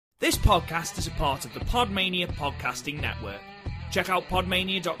This podcast is a part of the Podmania Podcasting Network. Check out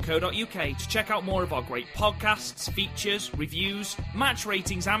podmania.co.uk to check out more of our great podcasts, features, reviews, match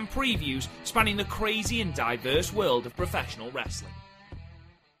ratings and previews spanning the crazy and diverse world of professional wrestling.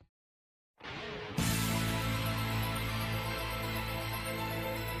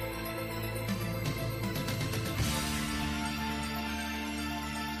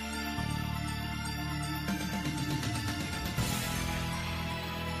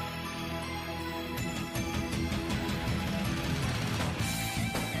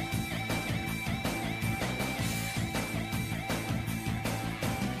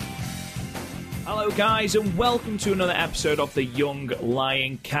 Hello guys and welcome to another episode of the Young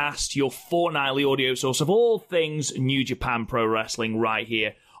Lion Cast, your fortnightly audio source of all things New Japan Pro Wrestling right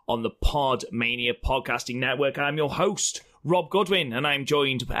here on the Podmania Podcasting Network. I'm your host, Rob Goodwin, and I'm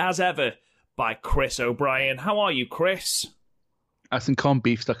joined as ever by Chris O'Brien. How are you, Chris? I have some corned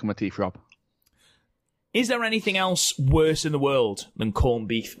beef stuck in my teeth, Rob. Is there anything else worse in the world than corned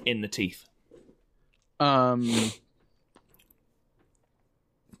beef in the teeth?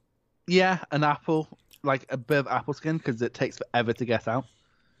 Yeah, an apple, like a bit of apple skin, because it takes forever to get out.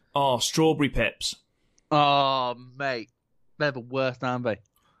 Oh, strawberry pips. Oh, mate. They're the worst, aren't they?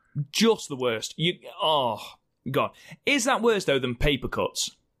 Just the worst. Oh, God. Is that worse, though, than paper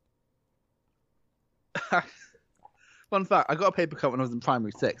cuts? Fun fact, I got a paper cut when I was in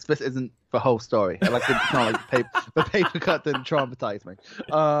primary 6. This isn't the whole story. It's not like the paper cut didn't traumatize me.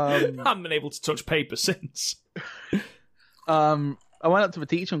 I haven't been able to touch paper since. I went up to the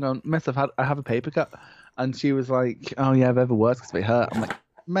teacher and going, Miss, I have a paper cut. And she was like, oh, yeah, I've ever worse because they hurt. I'm like,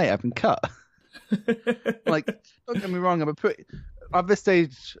 mate, I've been cut. Like, don't get me wrong, at this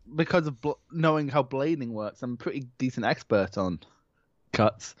stage, because of knowing how blading works, I'm a pretty decent expert on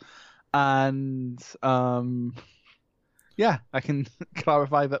cuts. And, yeah, I can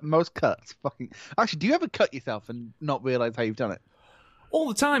clarify that most cuts fucking... Actually, do you ever cut yourself and not realise how you've done it? All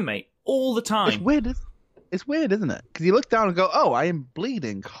the time, mate. All the time. It's weird, isn't it? Because you look down and go, oh, I am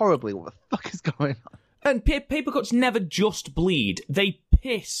bleeding horribly. What the fuck is going on? And paper cuts never just bleed. They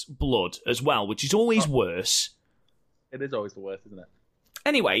piss blood as well, which is always worse. It is always the worst, isn't it?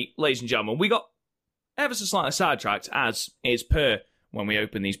 Anyway, ladies and gentlemen, we got ever so slightly sidetracked, as is per when we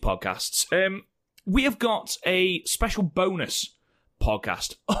open these podcasts. We have got a special bonus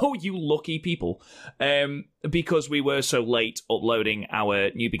podcast. Oh, you lucky people. Because we were so late uploading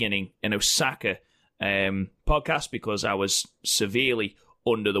our New Beginning in Osaka podcast because I was severely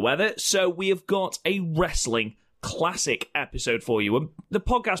under the weather. So we have got a wrestling classic episode for you. The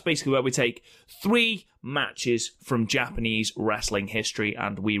podcast basically where we take 3 matches from Japanese wrestling history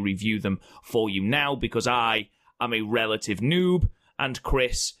and we review them for you now because I am a relative noob and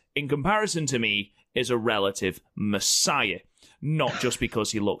Chris, in comparison to me, is a relative messiah. Not just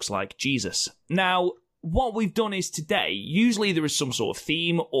because he looks like Jesus. Now, what we've done is today, usually there is some sort of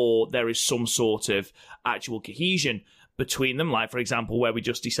theme or there is some sort of actual cohesion between them. Like, for example, where we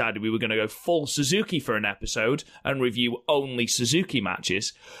just decided we were going to go full Suzuki for an episode and review only Suzuki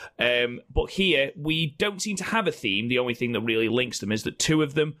matches. But here, we don't seem to have a theme. The only thing that really links them is that 2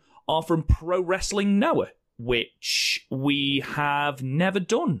 of them are from Pro Wrestling Noah, which we have never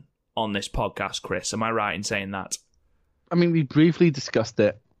done on this podcast, Chris. Am I right in saying that? I mean, we briefly discussed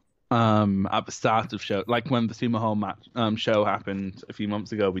it at the start of the show, like when the Sumo Hall match show happened a few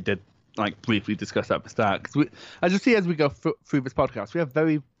months ago. We did briefly discuss that at the start because as we go through this podcast, we have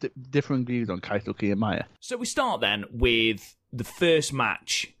very different views on Kaito Kiyomiya. So we start then with the first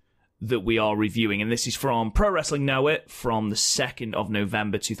match that we are reviewing, and this is from Pro Wrestling Noah from the 2nd of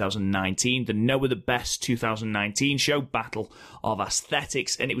November 2019, the Noah the Best 2019 show, Battle of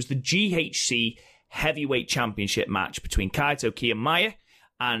Aesthetics, and it was the GHC Heavyweight Championship match between Kaito Kiyomiya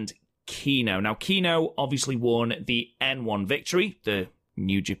and KENOH. Now, KENOH obviously won the N1 victory, the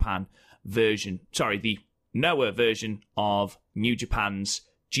New Japan version, the Noah version of New Japan's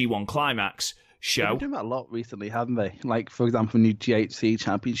G1 Climax show. They've been doing that a lot recently, haven't they? Like, for example, the new GHC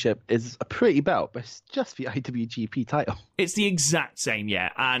Championship is a pretty belt, but it's just the IWGP title. It's the exact same, yeah,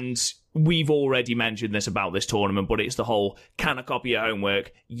 and we've already mentioned this about this tournament, but it's the whole, can I copy your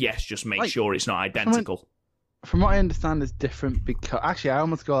homework? Yes, just make sure it's not identical. From what I understand, it's different because... Actually, I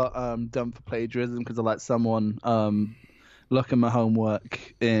almost got dumped for plagiarism because I let someone look at my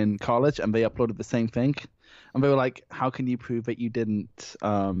homework in college and they uploaded the same thing. And they were like, how can you prove that you didn't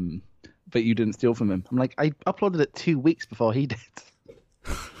steal from him? I'm like, I uploaded it 2 weeks before he did.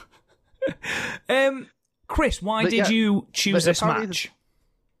 Chris, why did you choose this match?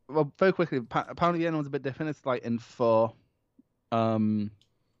 Well, very quickly, apparently the end one's a bit different. It's like in 4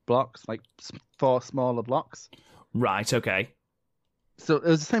 blocks, like 4 smaller blocks. Right, okay. So it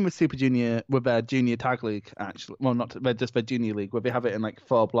was the same with Super Junior, with their Junior Tag League, actually. Well, not just their Junior League, where they have it in like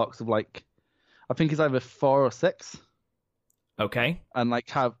 4 blocks of like, I think it's either 4 or 6. Okay. And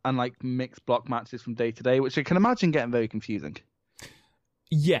like mixed block matches from day to day, which I can imagine getting very confusing.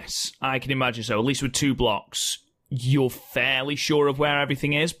 Yes, I can imagine so. At least with 2 blocks, you're fairly sure of where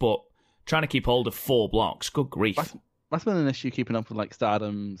everything is, but trying to keep hold of 4 blocks, good grief. That's been an issue keeping up with like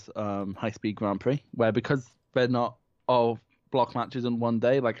Stardom's High Speed Grand Prix, where because they're not all block matches on one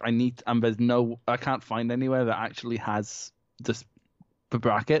day, like I can't find anywhere that actually has just the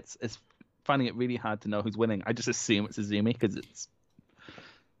brackets. It's finding it really hard to know who's winning. I just assume it's Azumi because it's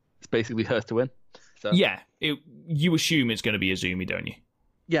basically hers to win. So yeah, you assume it's going to be Azumi, don't you?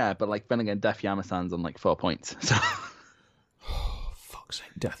 Yeah, but like then again, Death Yama-san's on like 4 points. So fuck's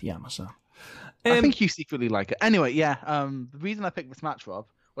sake, Death Yama-san. I think you secretly like it. Anyway, yeah. The reason I picked this match, Rob,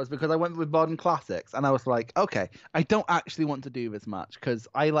 was because I went with Modern Classics, and I was like, okay, I don't actually want to do this match because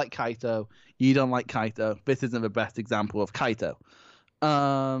I like Kaito, you don't like Kaito. This isn't the best example of Kaito.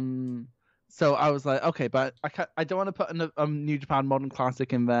 So I was like, okay, but I don't want to put a New Japan Modern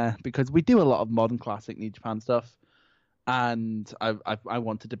Classic in there because we do a lot of Modern Classic New Japan stuff, and I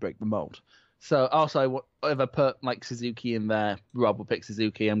wanted to break the mold. So also, if I put like Suzuki in there, Rob will pick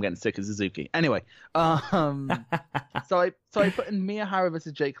Suzuki. I'm getting sick of Suzuki. Anyway, so I put in Miyahara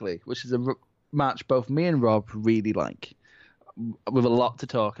versus Jake Lee, which is a match both me and Rob really like, with a lot to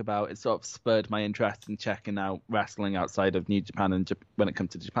talk about. It sort of spurred my interest in checking out wrestling outside of New Japan and when it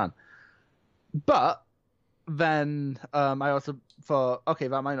comes to Japan. But then I also thought, okay,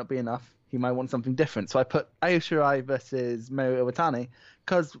 that might not be enough. He might want something different. So I put Io Shirai versus Mayu Iwatani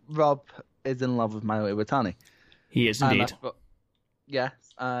because Rob is in love with Mayu Iwatani. He is indeed. Yes,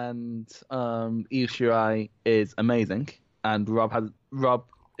 and Io Shirai is amazing, and Rob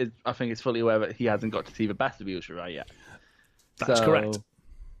is, I think, is fully aware that he hasn't got to see the best of Io Shirai yet. That's correct.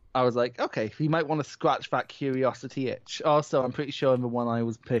 I was like, okay, he might want to scratch that curiosity itch. Also, I'm pretty sure in the one I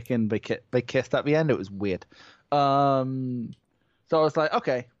was picking, they kissed at the end. It was weird. So I was like,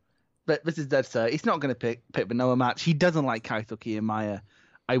 okay, but this is dead set. He's not going to pick the Noah match. He doesn't like Kaito Kiyomiya.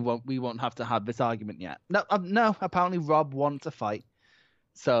 We won't have to have this argument yet. No. Apparently, Rob wants a fight,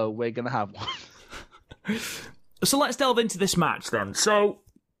 so we're gonna have one. So let's delve into this match then. So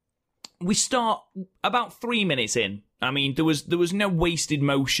we start about 3 minutes in. I mean, there was no wasted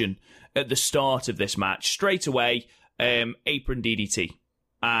motion at the start of this match. Straight away, apron DDT,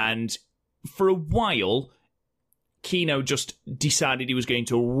 and for a while, KENOH just decided he was going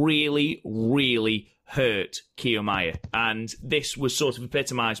to really, really hurt Kiyomiya, and this was sort of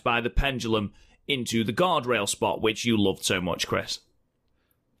epitomised by the pendulum into the guardrail spot, which you loved so much, Chris.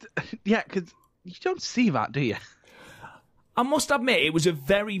 Yeah, because you don't see that, do you? I must admit, it was a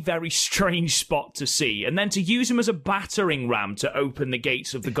very, very strange spot to see, and then to use him as a battering ram to open the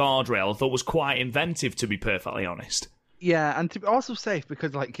gates of the guardrail I thought was quite inventive, to be perfectly honest. Yeah, and to be also safe,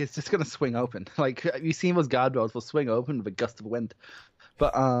 because like it's just going to swing open. Like, you've seen those guardrails will swing open with a gust of wind.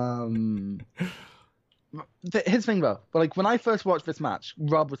 But his thing though, but like when I first watched this match,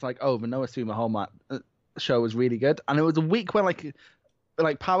 Rob was like, "Oh, the Noah Sumo whole show was really good," and it was a week where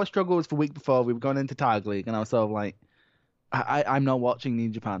like Power Struggle was the week before. We were going into Tag League, and I was sort of like, I'm not watching New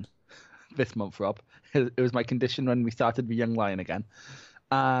Japan this month, Rob. It was my condition when we started the Young Lion again,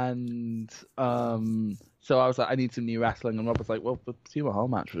 and so I was like, I need some new wrestling, and Rob was like, well, the Sumo Hall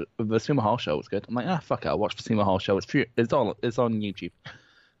match, the Sumo Hall show was good. I'm like, fuck it, I'll watch the Sumo Hall show. It's free. It's on YouTube.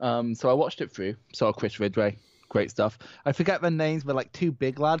 So I watched it through. Saw Chris Ridgway, great stuff. I forget their names, but like 2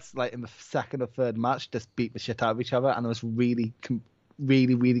 big lads, like in the second or third match, just beat the shit out of each other, and I was really,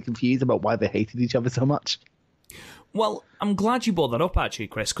 really confused about why they hated each other so much. Well, I'm glad you brought that up, actually,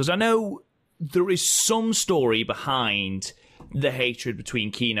 Chris, because I know there is some story behind the hatred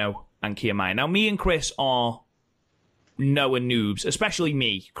between KENOH and Kiyomiya. Now, me and Chris are Noah noobs, especially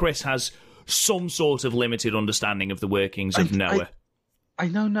me. Chris has some sort of limited understanding of the workings of Noah. I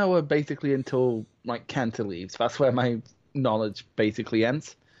know Noah basically until like Kenta leaves. That's where my knowledge basically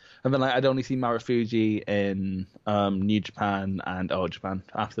ends. And then I'd only see Marufuji in New Japan and All Japan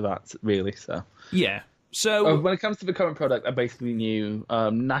after that, really. So yeah. So when it comes to the current product, I basically knew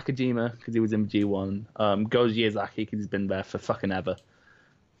Nakajima because he was in G1, Goji Yazaki because he's been there for fucking ever,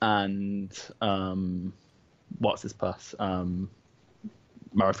 and what's his pass,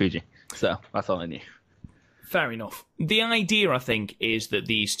 Marufuji. So that's all I knew. Fair enough. The idea, I think, is that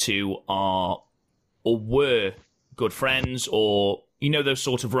these two are or were good friends, or those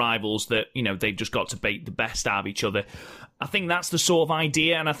sort of rivals that they've just got to bait the best out of each other. I think that's the sort of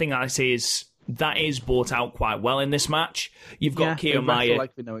idea, and I think that is that is brought out quite well in this match. You've got They wrestle Kiyomiya.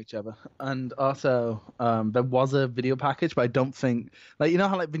 like we know each other, and also there was a video package, but I don't think like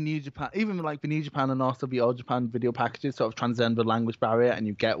how like the New Japan, even like the New Japan and also the Old Japan video packages sort of transcend the language barrier, and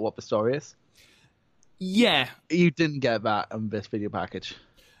you get what the story is. Yeah, you didn't get that on this video package.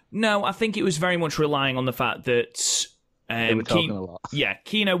 No, I think it was very much relying on the fact that they were talking a lot. Yeah,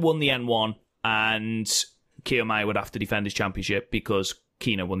 Keno won the N1, and Kiyomiya would have to defend his championship because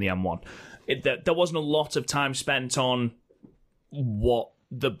Keno won the N1. There wasn't a lot of time spent on what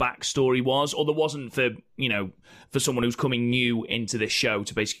the backstory was, or there wasn't for someone who's coming new into this show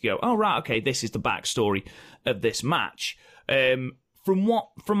to basically go, oh right, okay, this is the backstory of this match.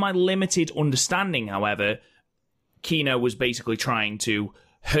 From my limited understanding, however, Keno was basically trying to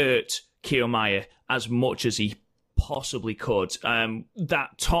hurt Kiyomiya as much as he possibly could.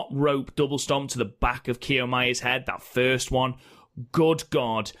 That top rope double stomp to the back of Kiyomiya's head, that first one, good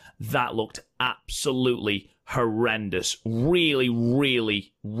God, that looked absolutely horrendous. Really,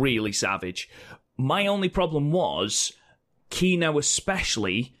 really, really savage. My only problem was, Keno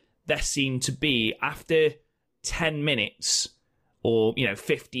especially, there seemed to be, after 10 minutes, or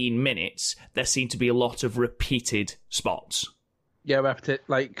 15 minutes, there seemed to be a lot of repeated spots. Yeah,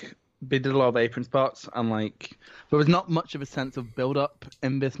 like they did a lot of apron spots, and like there was not much of a sense of build up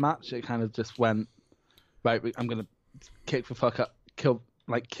in this match. It kind of just went, right, I'm gonna kick the fuck up,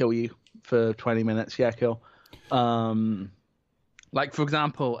 kill you for 20 minutes. Yeah, cool. Like for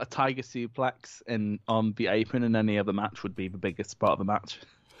example, a tiger suplex on the apron in any other match would be the biggest spot of the match.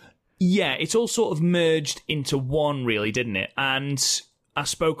 Yeah, it's all sort of merged into one, really, didn't it? And I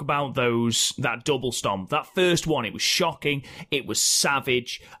spoke about that double stomp. That first one, it was shocking, it was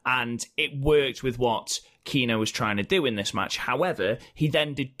savage, and it worked with what Keno was trying to do in this match. However, he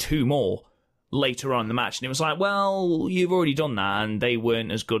then did two more later on in the match, and it was like, well, you've already done that, and they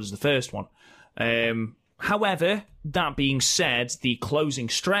weren't as good as the first one. However, that being said, the closing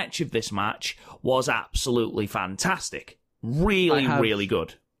stretch of this match was absolutely fantastic. Really, really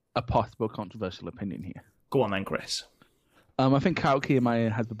good. A possible controversial opinion here. Go on then, Chris. I think Kiyomiya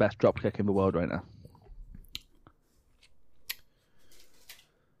has the best dropkick in the world right now.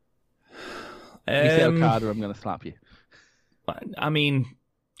 You say Okada, I'm going to slap you. I mean,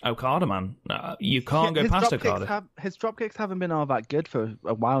 Okada, man. You can't go past Okada. His dropkicks haven't been all that good for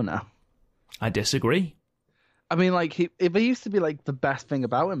a while now. I disagree. I mean, like, it used to be like the best thing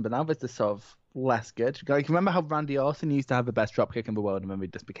about him, but now it's just sort of less good. Like, remember how Randy Orton used to have the best dropkick in the world, and then he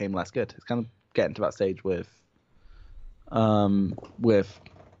just became less good? It's kind of getting to that stage with. Do you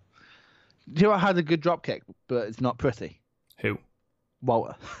know what had a good dropkick, but it's not pretty? Who?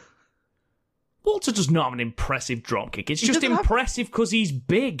 Walter. Walter does not have an impressive dropkick. It's just impressive because he's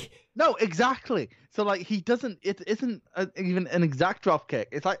big. No, exactly. So, like, he doesn't. It isn't even an exact dropkick.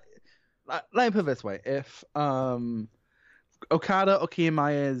 It's like, let me put it this way: if Okada or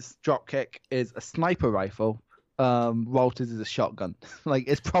Kiyomiya's dropkick is a sniper rifle, Walter's is a shotgun. Like,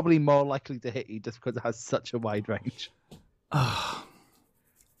 it's probably more likely to hit you just because it has such a wide range.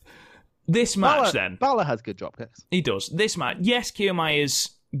 This match, then. Balor has good dropkicks. He does. This match, yes,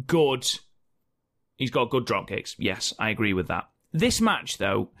 Kiyomiya's good. He's got good dropkicks. Yes, I agree with that. This match,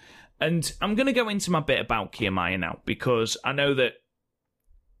 though, and I'm going to go into my bit about Kiyomiya now, because I know that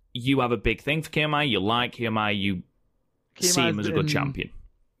you have a big thing for Kiyomiya. You like Kiyomiya. You see him as a good champion.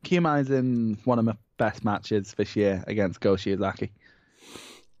 Kiyomiya's in one of my best matches this year against Go Shiozaki.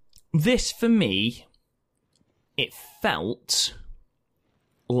 This, for me, it felt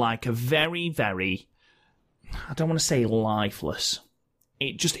like a very, very, I don't want to say lifeless.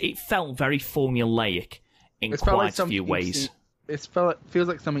 It felt very formulaic in quite a few ways. It feels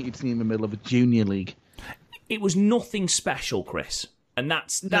like something you'd see in the middle of a junior league. It was nothing special, Chris. And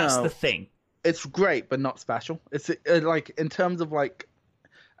that's the thing. It's great, but not special. It's like, in terms of like,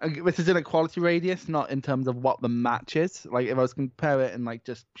 this is in a quality radius, not in terms of what the match is. Like, if I was to compare it in like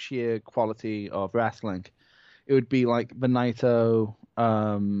just sheer quality of wrestling, it would be like the Naito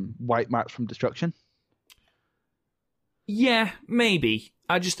white match from Destruction. Yeah, maybe.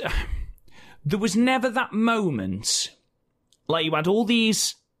 There was never that moment. Like, you had all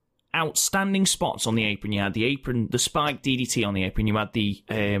these outstanding spots on the apron. You had the apron, the spike DDT on the apron. You had the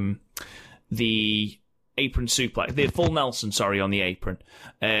apron suplex, the full Nelson, on the apron.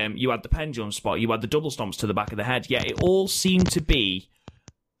 You had the pendulum spot. You had the double stomps to the back of the head. Yeah, it all seemed to be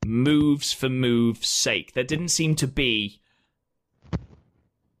moves for move's sake. There didn't seem to be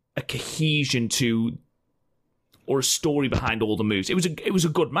a cohesion to, or a story behind all the moves. It was a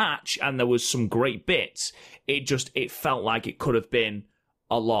good match, and there was some great bits. It felt like it could have been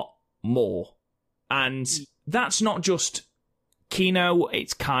a lot more. And that's not just Keno,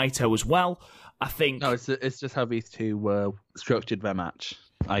 it's Kaito as well. I think... No, it's just how these two were structured their match.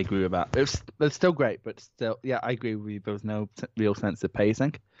 I agree with that. It's still great, but still, yeah, I agree with you. There was no real sense of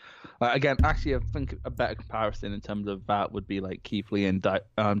pacing. Again, actually, I think a better comparison in terms of that would be like Keith Lee and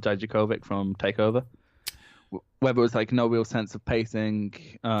Dijakovic from TakeOver. Where there was like no real sense of pacing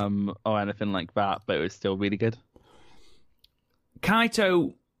or anything like that, but it was still really good.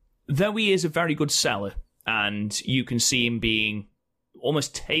 Kaito, though he is a very good seller, and you can see him being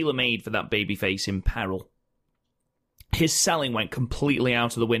almost tailor-made for that babyface in Peril, his selling went completely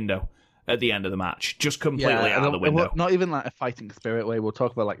out of the window at the end of the match. Just completely out of the window. Not even like a fighting spirit way. We'll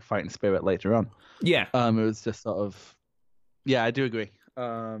talk about like fighting spirit later on. Yeah. It was just sort of... Yeah, I do agree.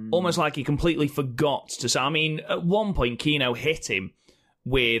 Almost like he completely forgot to say. I mean, at one point, Keno hit him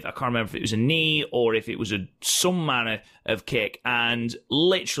with, I can't remember if it was a knee or if it was some manner of kick, and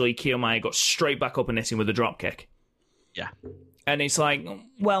literally Kiyomiya got straight back up and hit him with a drop kick. Yeah. And it's like,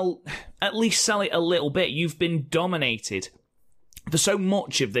 well, at least sell it a little bit. You've been dominated for so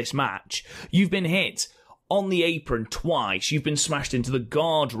much of this match. You've been hit on the apron twice. You've been smashed into the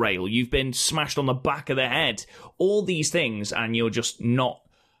guardrail. You've been smashed on the back of the head. All these things, and you're just no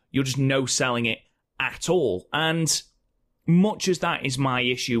selling it at all. And much as that is my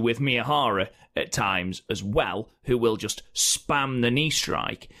issue with Miyahara at times as well, who will just spam the knee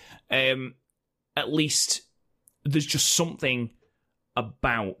strike, at least there's just something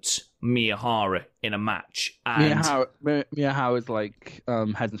about Miyahara in a match. And Miyahara is like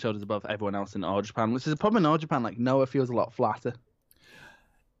head and shoulders above everyone else in All Japan, which is a problem in All Japan. Like Noah feels a lot flatter.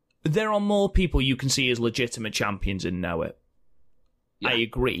 There are more people you can see as legitimate champions in Noah. Yeah. I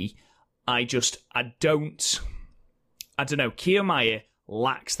agree. I don't know. Kiyomiya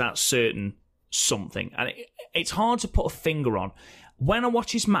lacks that certain something, and it's hard to put a finger on. When I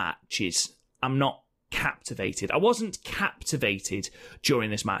watch his matches, I'm not captivated. I wasn't captivated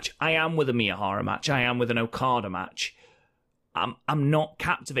during this match. I am with a Miyahara match. I am with an Okada match. I'm not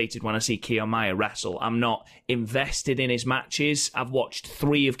captivated when I see Kiyomiya wrestle. I'm not invested in his matches. I've watched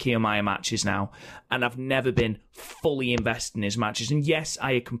 3 of Kiyomiya matches now, and I've never been fully invested in his matches. And yes,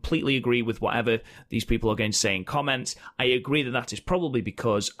 I completely agree with whatever these people are going to say in comments. I agree that is probably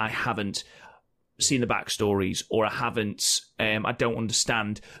because I haven't seen the backstories, or I don't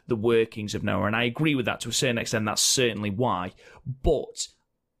understand the workings of Noah, and I agree with that to a certain extent. That's certainly why. But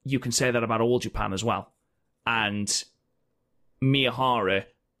you can say that about All Japan as well. And Miyahara,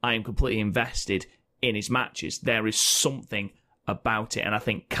 I am completely invested in his matches. There is something about it, and I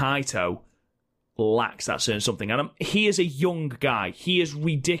think Kaito lacks that certain something. And he is a young guy. He is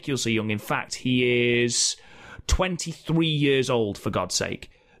ridiculously young. In fact, he is 23 years old, for God's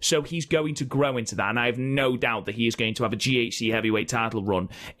sake. So he's going to grow into that, and I have no doubt that he is going to have a GHC heavyweight title run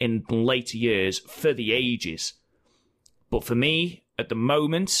in later years for the ages. But for me, at the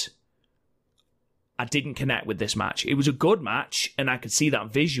moment, I didn't connect with this match. It was a good match, and I could see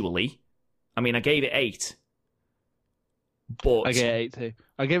that visually. I mean, I gave it 8. But I gave it 8 too.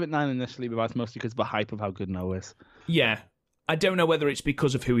 I gave it 9 initially, but that's mostly because of the hype of how good Noah is. Yeah. I don't know whether it's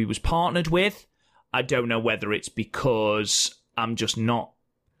because of who he was partnered with. I don't know whether it's because I'm just not...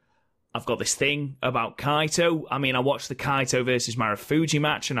 I've got this thing about Kaito. I mean, I watched the Kaito versus Marufuji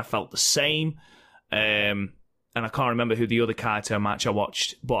match, and I felt the same. And I can't remember who the other Kaito match I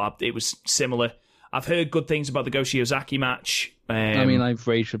watched, but it was similar. I've heard good things about the Go Shiozaki match. I mean, I've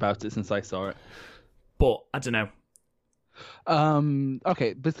raged about it since I saw it. But, I don't know.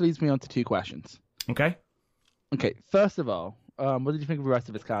 Okay, this leads me on to 2 questions. Okay, first of all, what did you think of the rest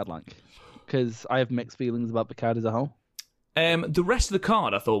of his card like? Because I have mixed feelings about the card as a whole. The rest of the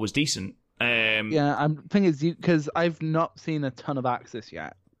card I thought was decent. The thing is, because I've not seen a ton of Axis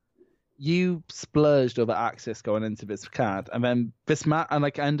yet. You splurged over Axis going into this card, and then this match, and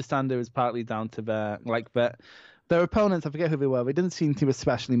like I understand it was partly down to their opponents. I forget who they were. They didn't seem to be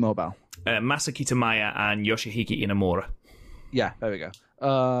especially mobile. Masakita Maya and Yoshihiki Inamura. Yeah, there we go.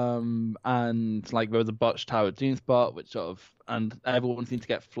 And like there was a botched Tower Dune spot, which sort of, and everyone seemed to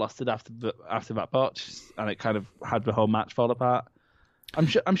get flustered after that botch, and it kind of had the whole match fall apart. I'm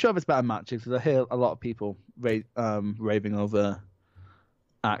sure there's better matches, because I hear a lot of people raving over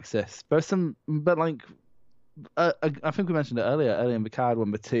Axis. I think we mentioned it earlier in the card when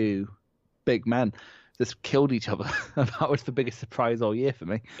the 2 big men just killed each other. That was the biggest surprise all year for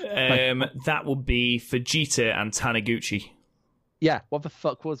me. That would be Fujita and Taniguchi. Yeah, what the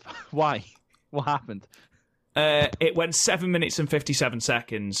fuck was... Why? What happened? It went 7 minutes and 57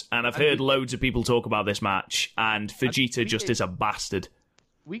 seconds, and I've heard loads of people talk about this match, and Fujita is a bastard.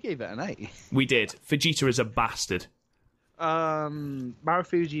 We gave it an 8. We did. Fujita is a bastard.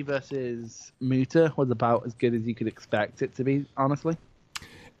 Marufuji versus Muto was about as good as you could expect it to be, honestly.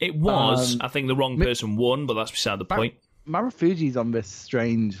 It was. I think the wrong person won, but that's beside the point. Marufuji's on this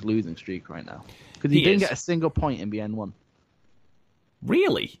strange losing streak right now because he didn't get a single point in the N1.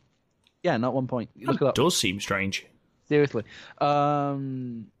 Really? Yeah, not 1 point. Look it up. Does seem strange. Seriously.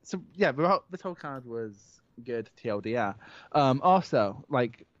 So yeah, this whole card was good. TLDR. Also,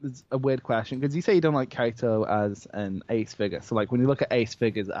 like, there's a weird question because you say you don't like Kaito as an ace figure. So like, when you look at ace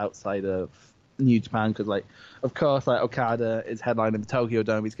figures outside of New Japan, because like, of course, like Okada is headlining the Tokyo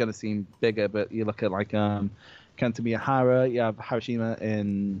Dome, he's going to seem bigger. But you look at like Kenta Miyahara, you have Hiroshima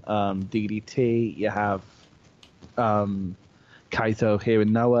in DDT, you have Kaito here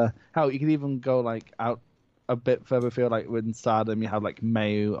in Noah. Hell, you could even go like out a bit further afield, like with Stardom, you have like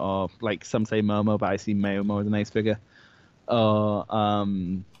Mayu, or like some say Momo, but I see Mayu more as an ace figure, or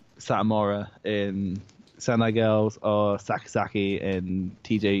Satomura in Sendai Girls, or Sakazaki in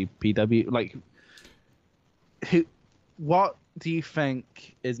TJPW. Like, what do you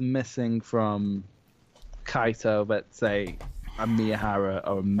think is missing from Kaito, let's say a Miyahara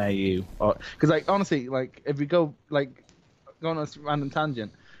or a Mayu? Or because like, honestly, like, if we go like on a random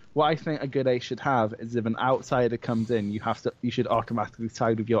tangent, what I think a good ace should have is if an outsider comes in, you should automatically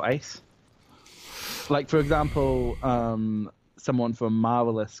side with your ace. Like, for example, someone from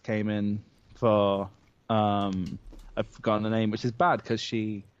Marvelous came in for I've forgotten the name, which is bad because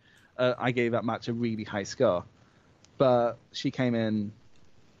I gave that match a really high score, but she came in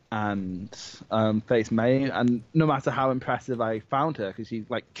and faced May, and no matter how impressive I found her, because she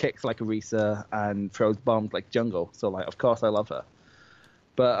like kicks like Arisa and throws bombs like Jungle, so like of course I love her.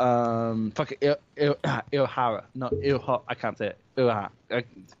 But fuck it, Iwahara, not Iwahara. I can't say it. Iwahara.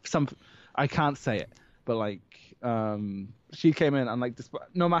 I can't say it. But like, she came in and like,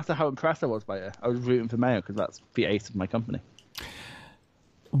 no matter how impressed I was by her, I was rooting for Mayo because that's the ace of my company.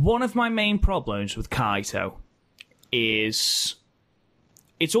 One of my main problems with Kaito is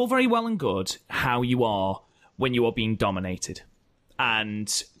it's all very well and good how you are when you are being dominated. And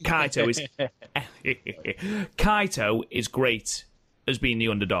Kaito is great as being the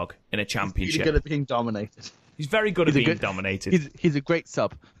underdog in a championship. He's good at being dominated. He's very good at being dominated. He's a great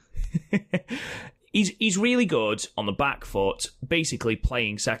sub. He's really good on the back foot, basically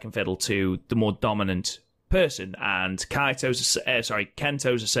playing second fiddle to the more dominant person. And Kento's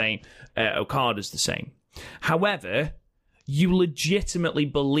the same, Okada's the same. However, you legitimately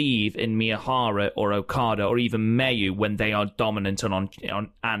believe in Miyahara or Okada or even Mayu when they are dominant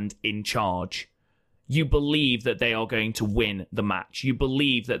and in charge. You believe that they are going to win the match. You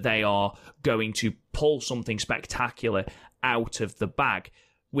believe that they are going to pull something spectacular out of the bag.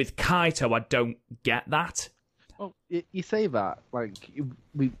 With Kaito, I don't get that. Well, you say that. Like,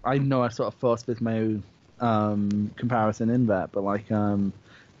 I know I sort of forced this Mayu comparison in there, but like,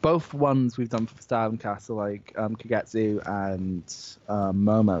 both ones we've done for Stardom Castle, like Kagetsu and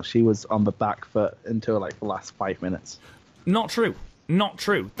Momo, she was on the back foot until like the last 5 minutes. Not true.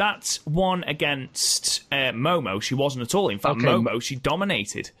 That's one against Momo. She wasn't at all. In fact, Momo, she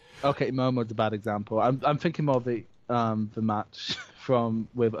dominated. Okay, Momo's a bad example. I'm thinking more of the match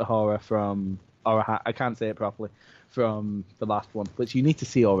with Ahura from Oraha. I can't say it properly, from the last one, which you need to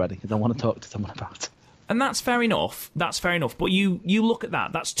see already because I want to talk to someone about. And that's fair enough. But you look at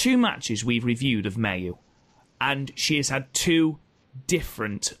that. That's 2 matches we've reviewed of Mayu, and she has had 2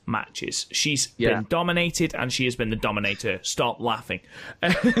 different matches. She's been dominated and she has been the dominator. Stop laughing.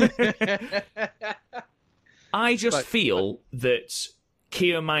 I just feel that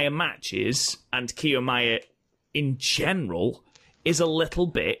Kiyomiya matches and Kiyomiya in general is a little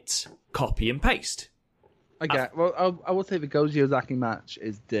bit copy and paste. Okay, well, I will say the Goji Ozaki match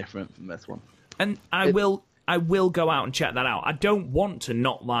is different from this one. And I will go out and check that out. I don't want to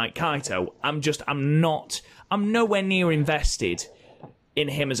not like Kaito. I'm nowhere near invested in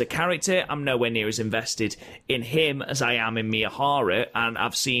him as a character. I'm nowhere near as invested in him as I am in Miyahara, and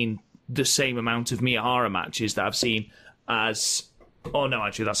I've seen the same amount of Miyahara matches that I've seen as... Oh, no,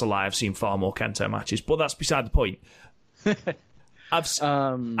 actually, that's a lie. I've seen far more Kento matches, but that's beside the point.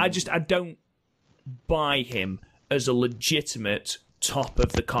 I don't buy him as a legitimate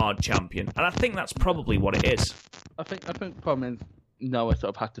top-of-the-card champion, and I think that's probably what it is. I think the problem is Noah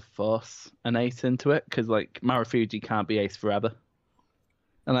sort of had to force an ace into it, because like Marufuji can't be ace forever.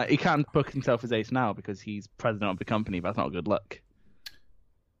 And like, he can't book himself as ace now because he's president of the company. That's not good luck.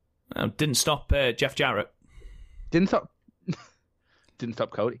 Didn't stop Jeff Jarrett. Didn't stop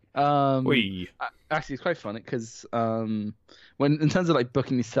Cody. Actually, it's quite funny because when in terms of like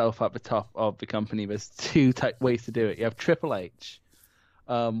booking yourself at the top of the company, there's 2 ways to do it. You have Triple H,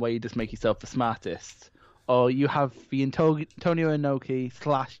 where you just make yourself the smartest, or you have the Antonio Inoki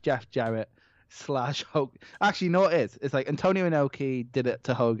 / Jeff Jarrett / Hogan. Actually, you know what it is? It's like Antonio Inoki did it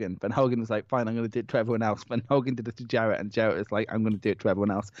to Hogan, but Hogan was like, fine, I'm going to do it to everyone else. But Hogan did it to Jarrett, and Jarrett is like, I'm going to do it to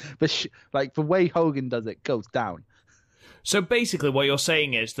everyone else. But like the way Hogan does it goes down. So basically what you're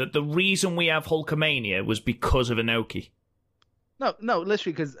saying is that the reason we have Hulkamania was because of Inoki. No,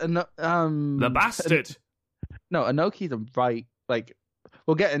 literally, because the bastard. No, Inoki's a right, like,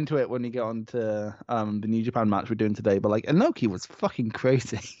 we'll get into it when we get on to the New Japan match we're doing today, but like Inoki was fucking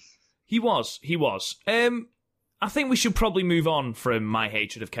crazy. He was. I think we should probably move on from my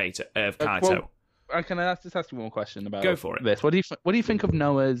hatred of Kaito. Can I just ask you one more question about Go for it. This? What do you think of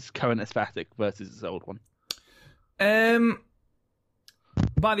Noah's current aesthetic versus his old one?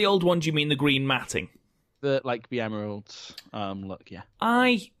 By the old one, do you mean the green matting? The emerald look, yeah.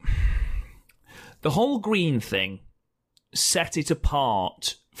 The whole green thing set it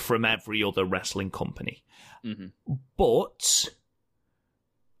apart from every other wrestling company. Mm-hmm. But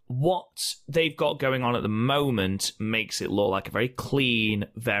what they've got going on at the moment makes it look like a very clean,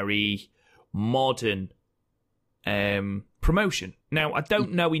 very modern promotion. Now, I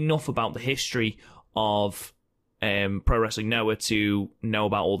don't know enough about the history of Pro Wrestling Noah to know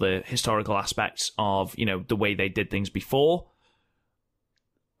about all the historical aspects of, the way they did things before.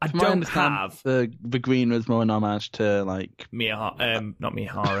 I don't have the green was more an homage to like not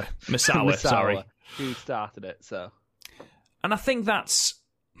Miyahara, Misawa, sorry, who started it. So, and I think that's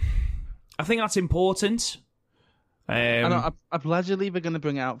important. And allegedly they're going to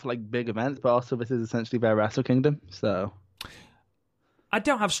bring it out for like big events, but also this is essentially their Wrestle Kingdom. So, I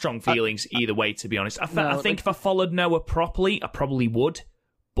don't have strong feelings either way, to be honest. I think if I followed Noah properly, I probably would,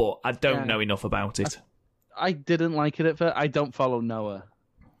 but I don't know enough about it. I didn't like it at first. I don't follow Noah.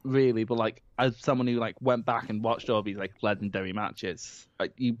 Really, but like as someone who like went back and watched all these like legendary matches,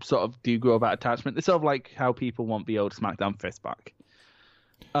 like you sort of do grow that attachment. It's sort of like how people want the old SmackDown fist back,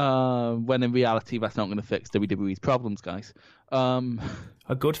 when in reality that's not going to fix WWE's problems, guys. A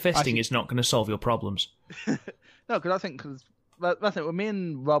good fisting is not going to solve your problems. No, because that's it. When me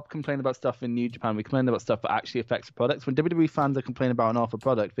and Rob complain about stuff in New Japan, we complain about stuff that actually affects the products. When WWE fans are complaining about an awful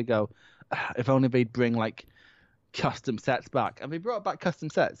product, they go, if only they'd bring like custom sets back, and they brought back custom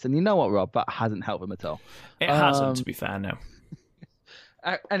sets, and you know what, Rob, that hasn't helped them at all. It hasn't, to be fair. No.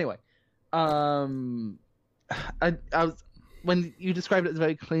 Anyway, I was, when you described it as a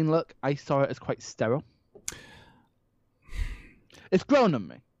very clean look, I saw it as quite sterile. It's grown on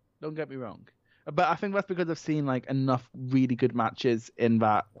me, don't get me wrong, but I think that's because I've seen like enough really good matches in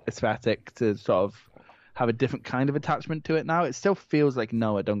that aesthetic to sort of have a different kind of attachment to it now. It still feels like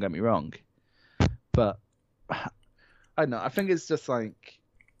Noah, don't get me wrong, but I don't know. I think it's just like,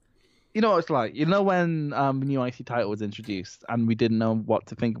 you know what it's like. You know when the new IC title was introduced and we didn't know what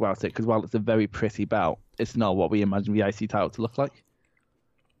to think about it because while it's a very pretty belt, it's not what we imagine the IC title to look like.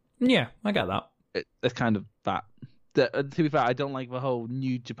 Yeah, I get that. It's kind of that. To be fair, I don't like the whole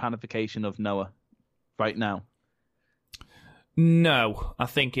new Japanification of Noah right now. No, I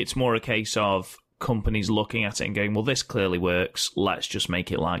think it's more a case of companies looking at it and going, well, this clearly works, let's just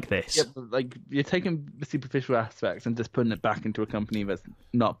make it like this. Yeah, but like you're taking the superficial aspects and just putting it back into a company that's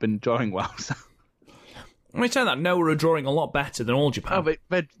not been drawing well. So. I mean, saying that, Noah are drawing a lot better than All Japan. Oh,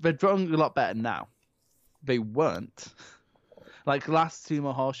 but they're drawing a lot better now. They weren't. Like last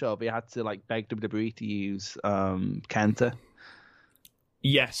Sumo Hall show, they had to like beg WWE to use Kenta.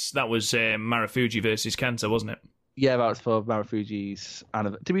 Yes, that was Marufuji versus Kenta, wasn't it? Yeah, that was for Marufuji's.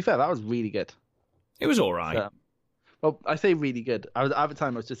 To be fair, that was really good. It was all right. Well, I say really good. At the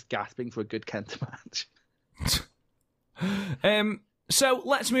time, I was just gasping for a good Kenta match. So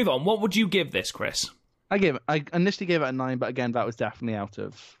let's move on. What would you give this, Chris? I initially gave it a 9, but again, that was definitely out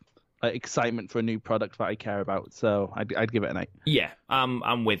of excitement for a new product that I care about. So I'd give it an 8. Yeah,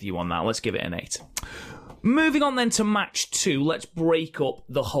 I'm with you on that. Let's give it an 8. Moving on then to match 2, let's break up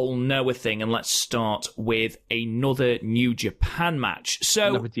the whole Noah thing and let's start with another New Japan match. So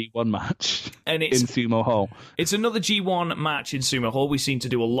another G1 match and it's, in Sumo Hall. It's another G1 match in Sumo Hall. We seem to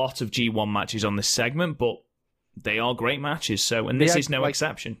do a lot of G1 matches on this segment, but they are great matches. So, and this is no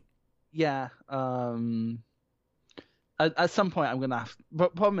exception. Yeah. At some point, I'm gonna have.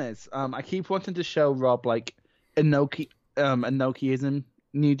 But problem is, I keep wanting to show Rob like Inokiism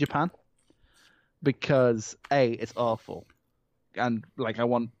New Japan. Because it's awful, and like I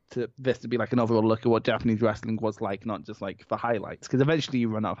want this to be like an overall look at what Japanese wrestling was like, not just like for highlights. Because eventually you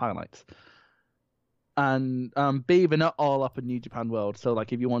run out of highlights. And B, they're not all up in New Japan World. So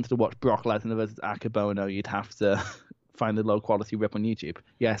like if you wanted to watch Brock Lesnar versus Akabono, you'd have to find a low quality rip on YouTube.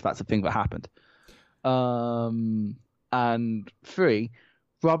 Yes, that's a thing that happened. And 3,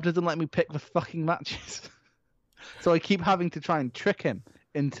 Rob doesn't let me pick the fucking matches. So I keep having to try and trick him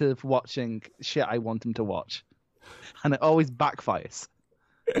into watching shit I want him to watch. And it always backfires.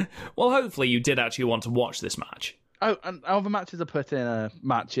 Well, hopefully you did actually want to watch this match. Oh, and all the matches I put in are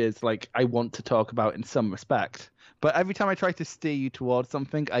matches like I want to talk about in some respect. But every time I try to steer you towards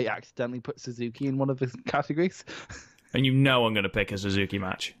something, I accidentally put Suzuki in one of the categories. And you know I'm going to pick a Suzuki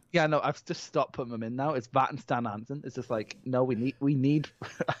match. Yeah, no, I've just stopped putting them in now. It's that and Stan Hansen. It's just like, no, we need,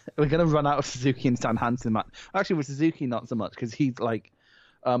 we're going to run out of Suzuki and Stan Hansen match. Actually, with Suzuki, not so much, because he's like,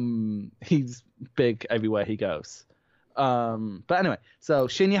 he's big everywhere he goes. But anyway, so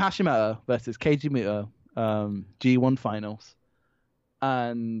Shinya Hashimoto versus Keiji Muto, G1 finals.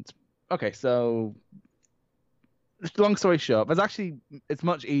 And, okay, so long story short, it's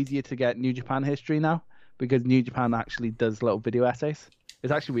much easier to get New Japan history now, because New Japan actually does little video essays.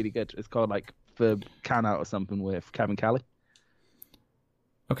 It's actually really good. It's called like The Can Out or something with Kevin Kelly.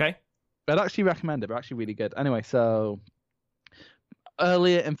 Okay. I'd actually recommend it. They're actually really good. Anyway, so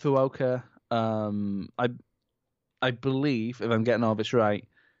earlier in Fukuoka, I believe, if I'm getting all this right,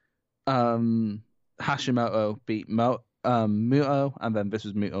 Hashimoto beat Muto, and then this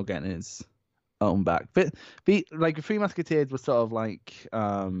was Muto getting his own back. But like the Three Musketeers was sort of like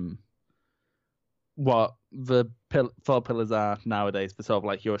what the four pillars are nowadays, for sort of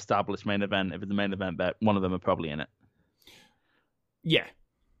like your established main event. If it's a main event bet, one of them are probably in it. Yeah.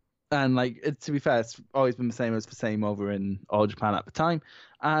 And like, to be fair, it's always been the same as the same over in All Japan at the time.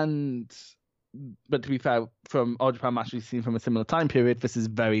 But to be fair, from All Japan match we've seen from a similar time period, this is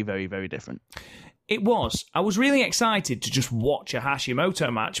very, very, very different. It was. I was really excited to just watch a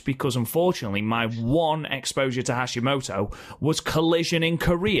Hashimoto match because, unfortunately, my one exposure to Hashimoto was Collision in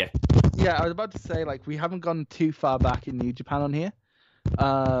Korea. Yeah, I was about to say, like, we haven't gone too far back in New Japan on here.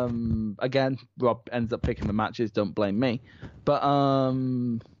 Again, Rob ends up picking the matches, don't blame me. But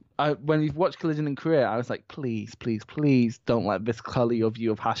when we watched Collision in Korea, I was like, please, please, please don't let this color your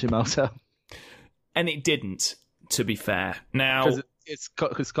view of Hashimoto. And it didn't, to be fair. Now,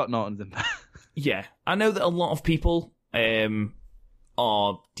 because Scott Norton's in there. Yeah, I know that a lot of people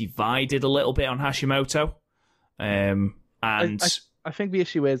are divided a little bit on Hashimoto. And I think the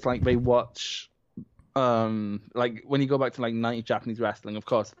issue is, like, they watch, like, when you go back to, like, 90s Japanese wrestling, of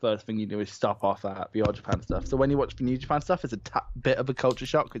course, the first thing you do is stop off at the All Japan stuff. So when you watch the New Japan stuff, it's a bit of a culture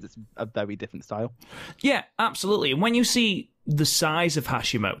shock because it's a very different style. Yeah, absolutely. And when you see the size of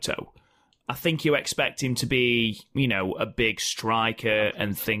Hashimoto, I think you expect him to be, you know, a big striker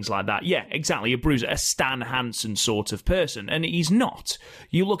and things like that. Yeah, exactly, a bruiser, a Stan Hansen sort of person, and he's not.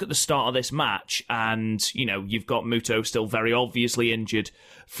 You look at the start of this match, and, you know, you've got Muto still very obviously injured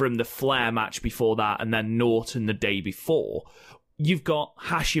from the Flair match before that, and then Norton the day before. You've got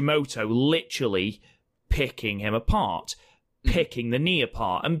Hashimoto literally picking him apart, picking the knee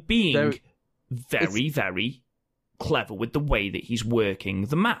apart, and being very, very clever with the way that he's working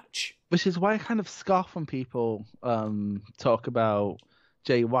the match. Which is why I kind of scoff when people talk about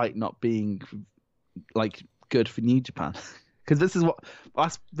Jay White not being, like, good for New Japan. Because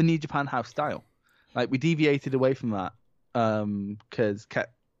that's the New Japan house style. Like, we deviated away from that because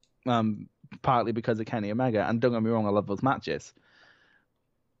partly because of Kenny Omega. And don't get me wrong, I love those matches.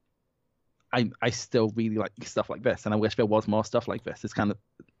 I still really like stuff like this, and I wish there was more stuff like this. It's kind of...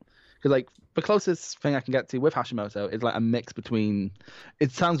 Because, like, the closest thing I can get to with Hashimoto is, like, a mix between...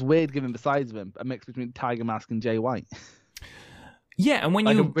 It sounds weird given the size of him, a mix between Tiger Mask and Jay White. Yeah, and when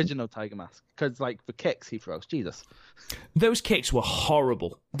like, original Tiger Mask. Because, like, the kicks he throws, Jesus. Those kicks were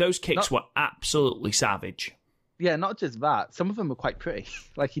horrible. Those kicks were absolutely savage. Yeah, not just that. Some of them were quite pretty.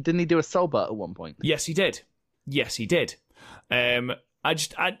 Like, didn't he do a soul butt at one point? Yes, he did. Yes, he did. I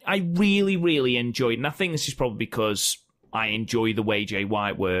really, really enjoyed it. And I think this is probably because I enjoy the way Jay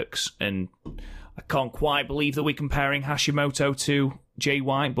White works, and I can't quite believe that we're comparing Hashimoto to Jay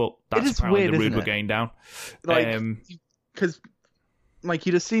White, but that's apparently weird, the route we're going down. Because, like,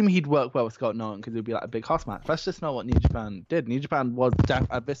 you'd assume he'd work well with Scott Norton because it would be like a big house match. That's just not what New Japan did. New Japan was,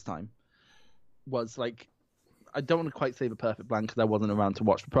 at this time, was like, I don't want to quite say the perfect blend because I wasn't around to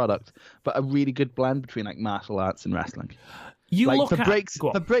watch the product, but a really good blend between, like, martial arts and wrestling.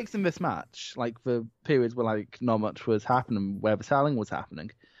 The breaks in this match, like the periods where, like, not much was happening, where the selling was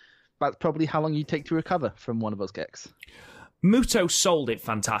happening, that's probably how long you take to recover from one of those kicks. Muto sold it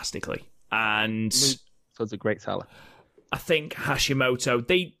fantastically, and Muto's a great seller. I think Hashimoto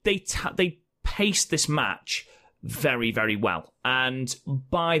they paced this match very, very well, and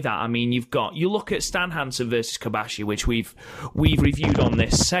by that I mean you look at Stan Hansen versus Kobashi, which we've reviewed on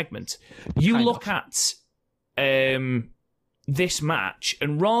this segment. You look at this match,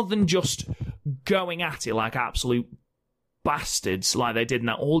 and rather than just going at it like absolute bastards like they did in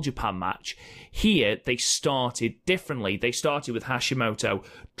that All Japan match. Here, they started differently. They started with Hashimoto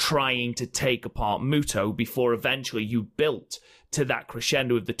trying to take apart Muto before eventually you built to that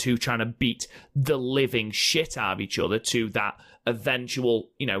crescendo of the two trying to beat the living shit out of each other to that eventual,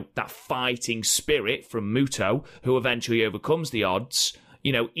 that fighting spirit from Muto, who eventually overcomes the odds,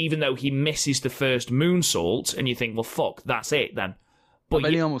 even though he misses the first moonsault, and you think, well, fuck, that's it then. But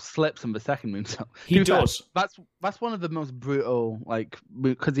then he almost slips on the second moonsault. He does. That's one of the most brutal,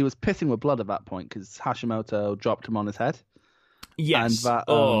 because he was pissing with blood at that point, because Hashimoto dropped him on his head. Yes. And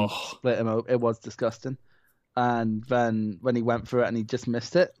that split him open. It was disgusting. And then when he went for it and he just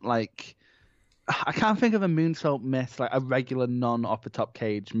missed it, I can't think of a moonsault miss, like a regular non-upper top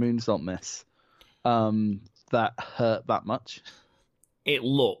cage moonsault miss, that hurt that much. It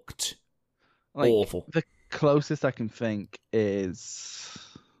looked awful. The closest I can think is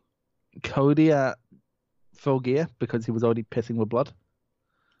Cody at Full Gear, because he was already pissing with blood.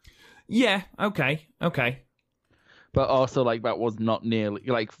 Yeah, okay. But also, that was not nearly...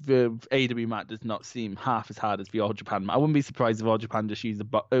 the AEW match does not seem half as hard as the All Japan match. I wouldn't be surprised if All Japan just used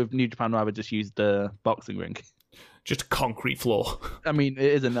if New Japan rather just used the boxing ring. Just a concrete floor. I mean, it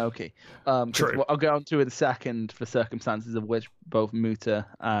is a Noki. True. I'll get on to it in a second for circumstances of which both Muta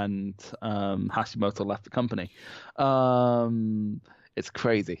and Hashimoto left the company. It's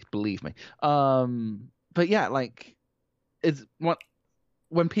crazy, believe me. But yeah,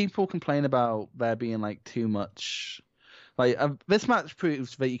 when people complain about there being too much, this match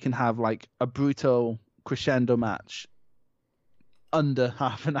proves that you can have a brutal crescendo match under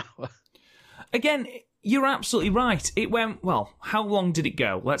half an hour. Again, you're absolutely right. It went, well, how long did it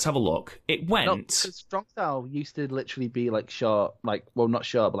go? Let's have a look. It went... No, because Strong Style used to literally be short, not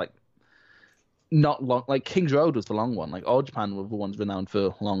short, but not long. King's Road was the long one. All Japan were the ones renowned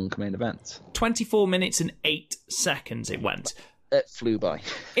for long main events. 24 minutes and 8 seconds it went. It flew by.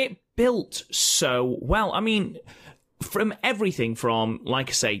 It built so well. I mean, from everything from, like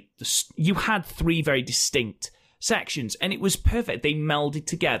I say, you had 3 very distinct sections, and it was perfect. They melded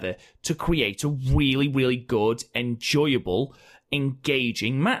together to create a really, really good, enjoyable,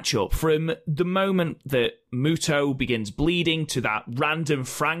 engaging matchup. From the moment that Muto begins bleeding to that random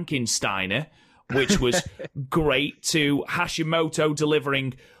Frankensteiner, which was great, to Hashimoto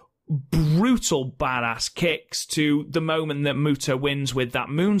delivering brutal badass kicks, to the moment that Muto wins with that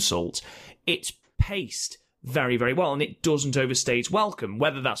moonsault. It's paced very, very well, and it doesn't overstay its welcome,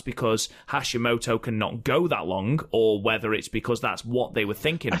 whether that's because Hashimoto cannot go that long, or whether it's because that's what they were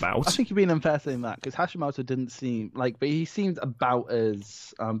thinking about. I think you're being unfair saying that, because Hashimoto didn't seem but he seemed about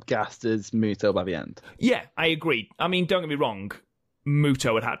as gassed as Muto by the end. Yeah, I agree. I mean, don't get me wrong,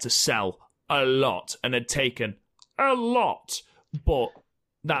 Muto had to sell a lot and had taken a lot, but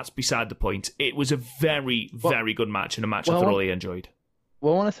that's beside the point. It was a very, very good match, and a match I thoroughly enjoyed.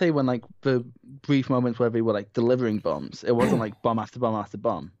 Well, I want to say when the brief moments where they were delivering bombs, it wasn't bomb after bomb after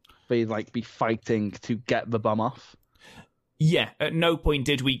bomb. They'd be fighting to get the bomb off. Yeah, at no point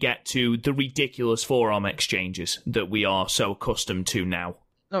did we get to the ridiculous forearm exchanges that we are so accustomed to now.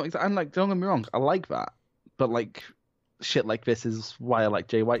 No, and don't get me wrong, I like that, but shit like this is why I like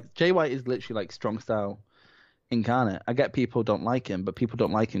Jay White. Jay White is literally Strong Style incarnate. I get people don't like him, but people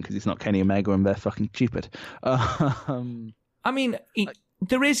don't like him because he's not Kenny Omega and they're fucking stupid. I mean,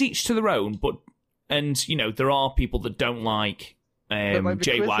 there is each to their own, and there are people that don't like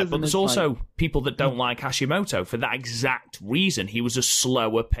Jay White, but there's also people that don't like Hashimoto for that exact reason. He was a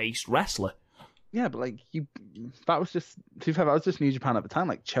slower paced wrestler. Yeah, but that was just, to be fair, that was just New Japan at the time.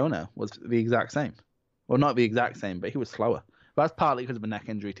 Chono was the exact same. Well, not the exact same, but he was slower. But that's partly because of a neck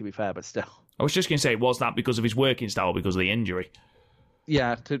injury, to be fair, but still. I was just going to say, was that because of his working style, because of the injury?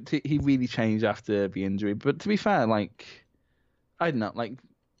 Yeah, he really changed after the injury. But to be fair, I don't know,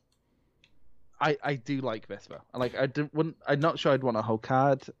 I do like this though. I'm not sure I'd want a whole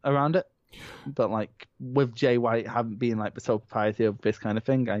card around it, but with Jay White having been the sole proprietor of this kind of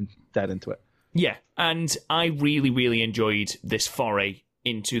thing, I'm dead into it. Yeah, and I really, really enjoyed this foray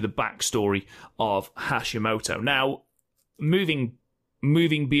into the backstory of Hashimoto. Now, moving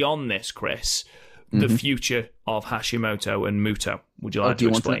beyond this, Chris, the future of Hashimoto and Muto. Would you like to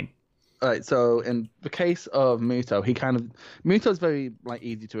explain? All right, so in the case of Muto, Muto's very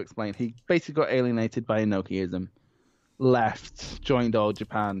easy to explain. He basically got alienated by Inokiism, left, joined All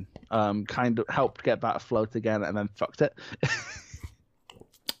Japan, kind of helped get that afloat again, and then fucked it.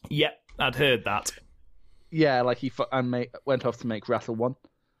 Yep, I'd heard that. Yeah, he went off to make Wrestle One.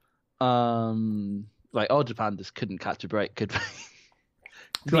 All Japan just couldn't catch a break, could they?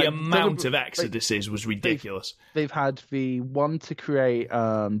 The amount of exoduses was ridiculous. They've had the one to create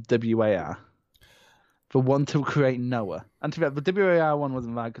WAR, for one to create Noah. And to be fair, the WAR one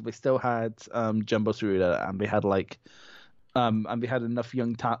wasn't bad because we still had Jumbo Tsuruta, and we had and we had enough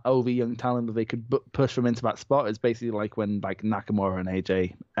young talent that they could push them into that spot. It's basically like when like Nakamura and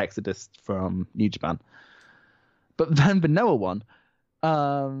AJ exodus from New Japan. But then the Noah one,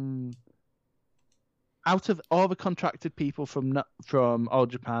 out of all the contracted people from All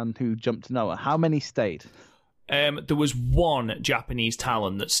Japan who jumped to Noah, how many stayed? There was one Japanese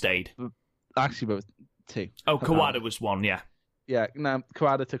talent that stayed. Actually, there was two. Oh, Kawada was one, yeah. Yeah, now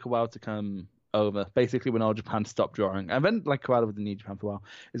Kawada took a while to come over. Basically, when All Japan stopped drawing, and then like Kawada was in New Japan for a while,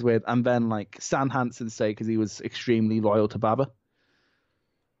 is weird. And then like Stan Hansen stayed because he was extremely loyal to Baba.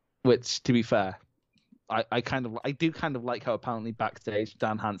 Which, to be fair, I do kind of like how apparently backstage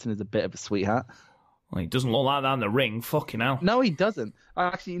Dan Hansen is a bit of a sweetheart. Well, he doesn't look like that in the ring. Fucking hell. No, he doesn't.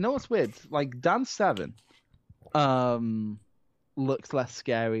 Actually, you know what's weird? Like Dan Severn, looks less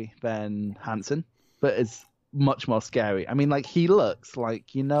scary than Hansen, but is much more scary. I mean, like he looks like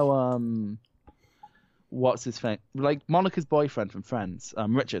what's his thing? Like Monica's boyfriend from Friends,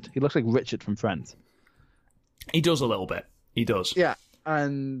 Richard. He looks like Richard from Friends. He does a little bit. He does. Yeah.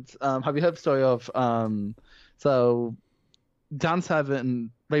 And have you heard the story of so Dan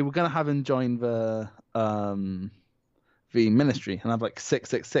Severn? They were going to have him join the ministry and have like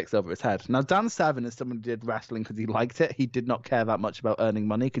 666 over his head. Now Dan Severn is someone who did wrestling because he liked it. He did not care that much about earning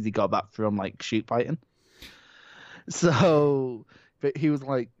money because he got that from like shoot fighting. So but he was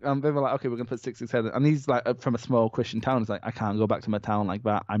like, they were like, okay, we're going to put 667. And he's like, from a small Christian town. He's like, I can't go back to my town like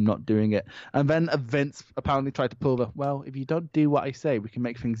that. I'm not doing it. And then Vince apparently tried to pull the, well, if you don't do what I say, we can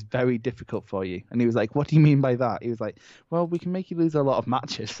make things very difficult for you. And he was like, what do you mean by that? He was like, well, we can make you lose a lot of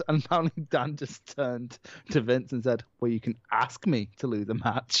matches. And apparently Dan just turned to Vince and said, well, you can ask me to lose a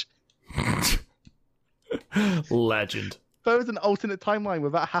match. Legend. There was an alternate timeline where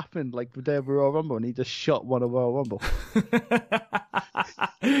that happened, like the day of Royal Rumble, and he just shot one of Royal Rumble.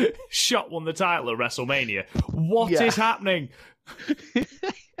 Shot won the title at WrestleMania. What is happening?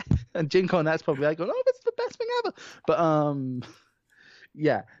 And Jim Cornette's probably like, oh, this is the best thing ever. But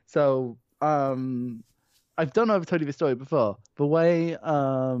yeah. So I've told you the story before. The way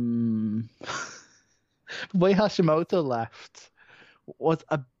Hashimoto left was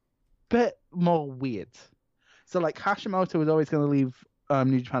a bit more weird. So, like, Hashimoto was always going to leave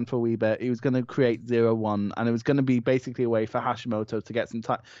New Japan for a wee bit. He was going to create 0-1, and it was going to be basically a way for Hashimoto to get some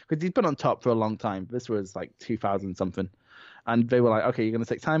time. Because he's been on top for a long time. This was, like, 2000-something. And they were like, okay, you're going to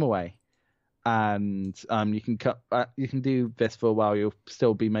take time away. And you can do this for a while. You'll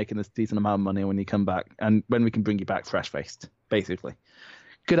still be making this decent amount of money when you come back. And when we can bring you back fresh-faced, basically.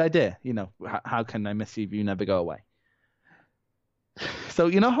 Good idea. You know, how can I miss you if you never go away? So,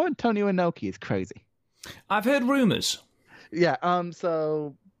 you know how Antonio Inoki is crazy? I've heard rumors. Yeah.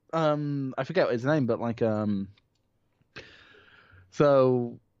 So I forget his name, but like so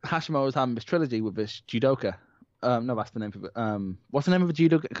Hashimoto was having this trilogy with this judoka. No, that's the name of it. What's the name of a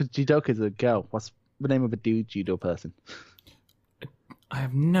judoka? Because judoka is a girl. What's the name of a dude judo person? I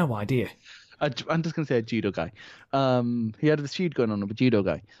have no idea. I'm just gonna say a judo guy. He had this feud going on with a judo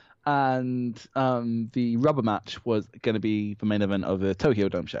guy, and the rubber match was going to be the main event of the Tokyo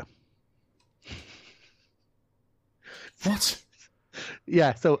Dome show. What?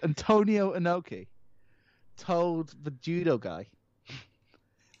 Yeah, so Antonio Inoki told the judo guy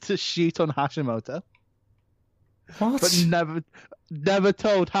to shoot on Hashimoto. What? But never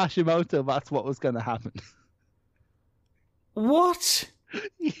told Hashimoto that's what was going to happen. What?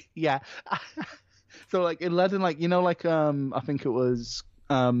 Yeah. So like it led in like, you know, like I think it was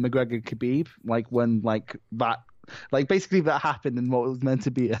McGregor Khabib, like when like that, like basically that happened in what was meant to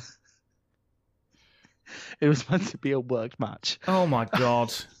be it was meant to be a work match. Oh my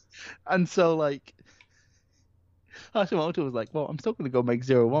god. And so like Hashimoto was like, well, I'm still going to go make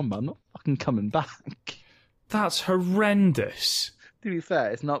 0-1, but I'm not fucking coming back. That's horrendous. To be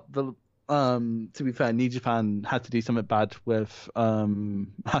fair, it's not the to be fair, New Japan had to do something bad with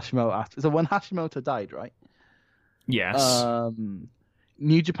Hashimoto after. So when Hashimoto died, right? Yes.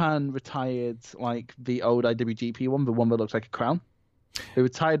 New Japan retired like the old IWGP one, the one that looks like a crown. They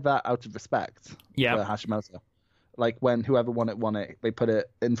retired that out of respect for Hashimoto. Like when whoever won it, they put it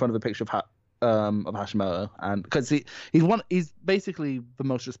in front of a picture of Hashimoto, and because he's basically the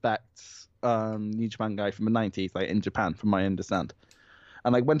most respected New Japan guy from the 90s, like in Japan, from my understand.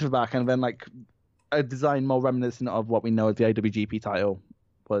 And like went to the back, and then like a design more reminiscent of what we know as the IWGP title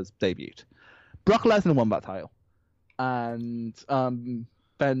was debuted. Brock Lesnar won that title, and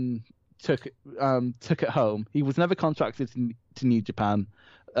Ben took it home. He was never contracted to New Japan.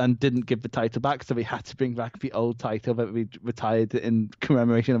 and didn't give the title back, so we had to bring back the old title that we retired in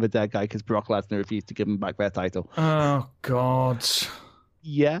commemoration of a dead guy because Brock Lesnar refused to give him back their title. Oh, God.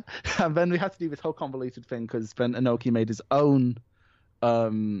 Yeah, and then we had to do this whole convoluted thing because then Inoki made his own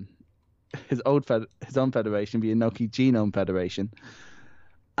federation, the Inoki Genome Federation,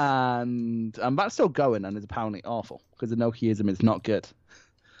 and that's still going and is apparently awful because Inokiism is not good.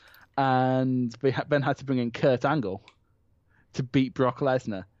 And we then had to bring in Kurt Angle to beat Brock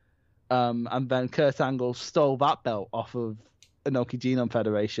Lesnar, and then Kurt Angle stole that belt off of Inoki Genome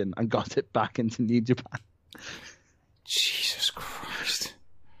Federation and got it back into New Japan. Jesus Christ.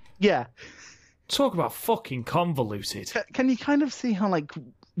 Yeah. Talk about fucking convoluted. Can you kind of see how like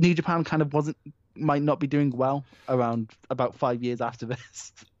New Japan kind of might not be doing well around about 5 years after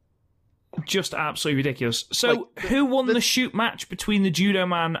this? Just absolutely ridiculous. So, who won the shoot match between the Judo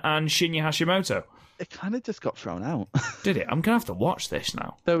Man and Shinya Hashimoto? It kind of just got thrown out. Did it? I'm going to have to watch this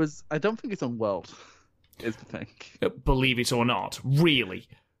now. I don't think it's on World, is the thing. Believe it or not. Really?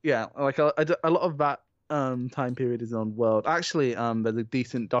 Yeah, like a lot of that time period is on World. Actually, there's a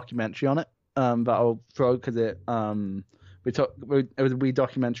decent documentary on it that I'll throw because it was a wee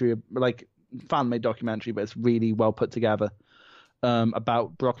documentary, like fan-made documentary, but it's really well put together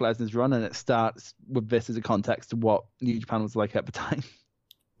about Brock Lesnar's run, and it starts with this as a context to what New Japan was like at the time.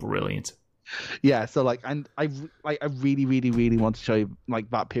 Brilliant. Yeah, so like, and I really, really, really want to show you like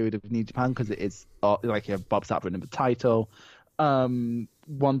that period of New Japan because it is like you have Bob Sapp winning the title, one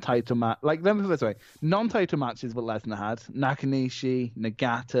title match. Like remember this way, non-title matches what Lesnar had: Nakanishi,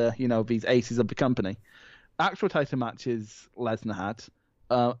 Nagata, these aces of the company. Actual title matches Lesnar had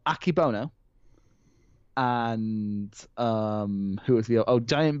Akibono and who was the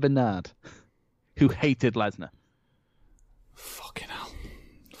Giant Bernard, who hated Lesnar. Fucking hell.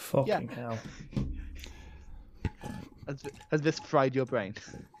 Fucking hell. Has this fried your brain?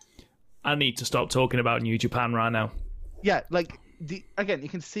 I need to stop talking about New Japan right now. Yeah, like, again, you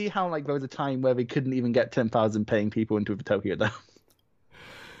can see how like there was a time where we couldn't even get 10,000 paying people into the Tokyo Dome.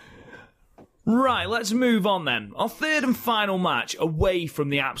 Right, let's move on then. Our third and final match away from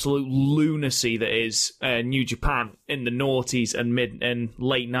the absolute lunacy that is New Japan in the noughties and mid and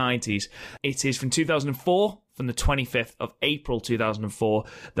late 90s. It is from 2004, from the 25th of April 2004,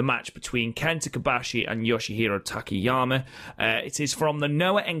 the match between Kenta Kobashi and Yoshihiro Takayama. It is from the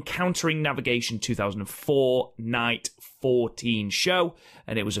Noah Encountering Navigation 2004 Night 14 show,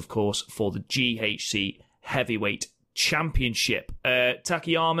 and it was, of course, for the GHC Heavyweight Championship.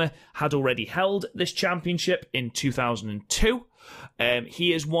 Takayama had already held this championship in 2002.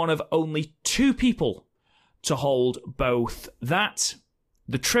 He is one of only two people to hold both that,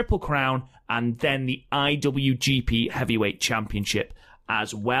 the Triple Crown, and then the IWGP Heavyweight Championship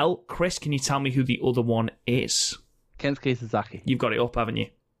as well. Chris, can you tell me who the other one is? Kensuke Sasaki. You've got it up, haven't you?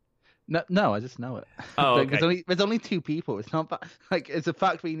 No, I just know it. Oh, okay. There's only two people. It's not that, like, it's a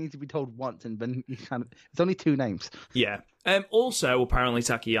fact where you need to be told once, and then you kind of. It's only two names. Yeah. Also, apparently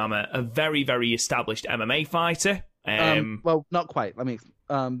Takayama, a very, very established MMA fighter. Well, not quite. I mean,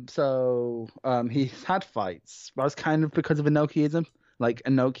 he's had fights. That was kind of because of Inokiism. Like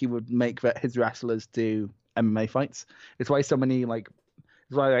Inoki would make his wrestlers do MMA fights. It's why so many it's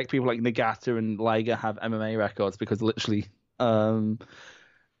why like people like Nagata and Liger have MMA records because literally.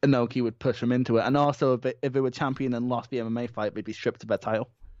 Inoki would push him into it. And also, if they were champion and lost the MMA fight, they'd be stripped of their title.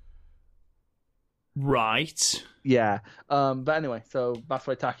 Right. Yeah. But anyway, so that's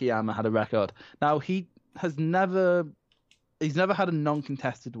why Takayama had a record. Now, he's never had a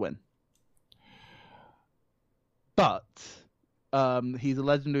non-contested win. But he's a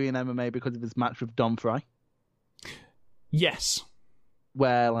legendary in MMA because of his match with Don Fry. Yes.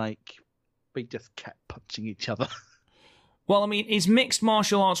 Where, we just kept punching each other. Well, I mean, his mixed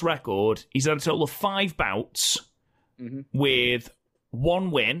martial arts record, he's had a total of 5 bouts with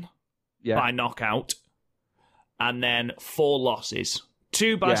 1 win by knockout and then 4 losses.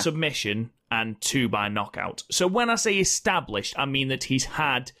 2 by submission and 2 by knockout. So when I say established, I mean that he's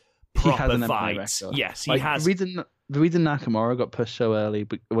had proper fights. Yes, he has. The reason Nakamura got pushed so early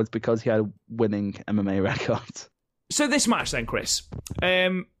was because he had a winning MMA record. So this match then, Chris.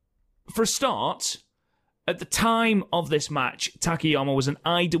 For a start... At the time of this match, Takayama was an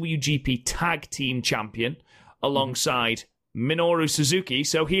IWGP Tag Team Champion alongside Minoru Suzuki,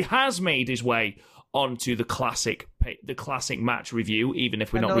 so he has made his way onto the classic match review, even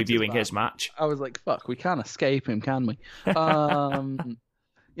if we're not reviewing his match. I was like, fuck, we can't escape him, can we?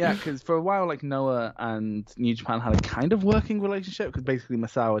 Yeah, because for a while, Noah and New Japan had a kind of working relationship, because basically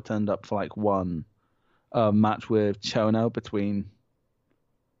Masawa turned up for one match with Chono between,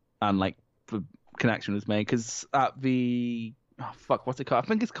 and the connection was made because at the oh fuck, what's it called? I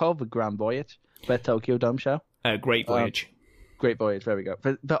think it's called the Grand Voyage, the Tokyo Dome show. Great Voyage. Great Voyage, there we go.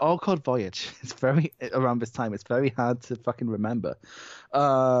 But they're all called Voyage. It's very around this time. It's very hard to fucking remember.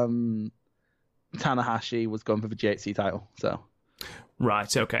 Tanahashi was going for the GHC title, so.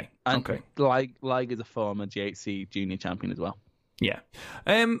 Right. Okay. And okay. Lig is a former GHC junior champion as well. Yeah.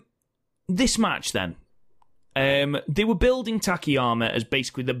 This match then. They were building Takayama as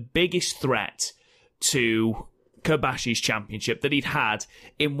basically the biggest threat to Kobashi's championship that he'd had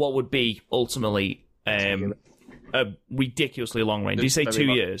in what would be ultimately a ridiculously long reign. Did you say 2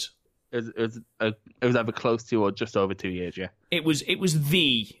 years? It was either close to or just over 2 years. Yeah. It was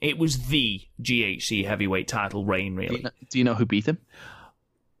the GHC heavyweight title reign. Really. Do you know who beat him?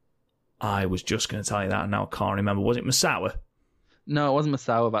 I was just going to tell you that, and now I can't remember. Was it Misawa? No, it wasn't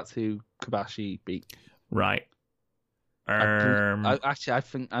Misawa. That's who Kobashi beat. Right. I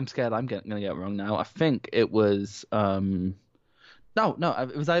think I'm scared I'm going to get it wrong now. I think it was no,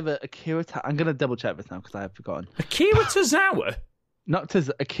 it was either Akira. I'm going to double check this now because I have forgotten. Akira Tozawa? Not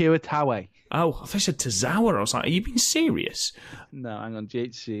Akira Taue. Oh, I thought you said Tozawa. I was like, are you being serious? No, hang on.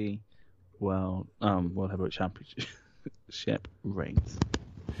 GHC World Heavyweight Championship reigns.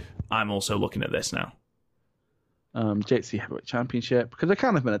 I'm also looking at this now. GHC Heavyweight Championship, because there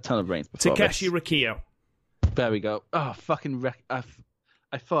kind of been a ton of reigns before. Takeshi Rikio. There we go. Oh, fucking I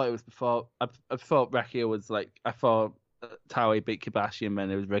thought it was before. I thought Rikio was like. I thought Taue beat Kobashi and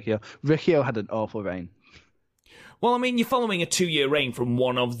then it was Rikio. Rikio had an awful reign. Well, I mean, you're following a 2-year reign from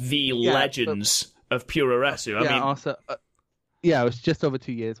one of the legends of Puroresu. I mean, also, it was just over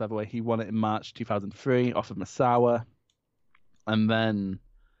 2 years, by the way. He won it in March 2003 off of Misawa. And then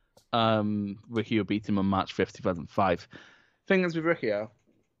Rikio beat him on March 5th, 2005. Thing is with Rikio,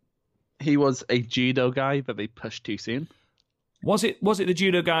 he was a judo guy that they pushed too soon. Was it the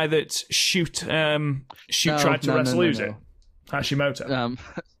judo guy that Shoot tried to wrestle Uzi? Hashimoto?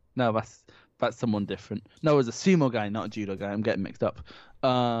 No, that's someone different. No, it was a sumo guy, not a judo guy. I'm getting mixed up.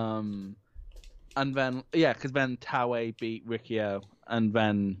 And then, because then Taue beat Rikio, and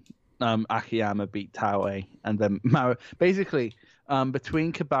then Akiyama beat Taue, and then basically,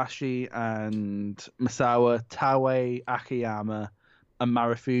 between Kobashi and Misawa, Taue, Akiyama, and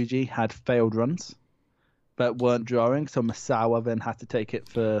Marufuji had failed runs, but weren't drawing, so Misawa then had to take it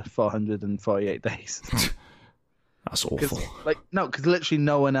for 448 days. That's awful. Because literally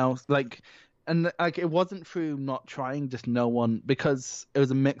no one else, it wasn't through not trying, just no one, because it was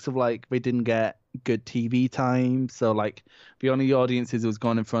a mix of they didn't get good TV time, so the only audiences it was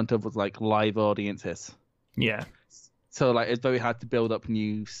going in front of was live audiences. Yeah. So it's very hard to build up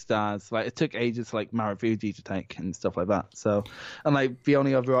new stars. It took ages for Marufuji to take and stuff like that. So, and the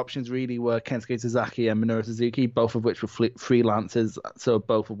only other options really were Kensuke Sasaki and Minoru Suzuki, both of which were freelancers. So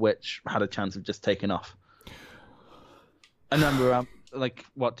both of which had a chance of just taking off. And then around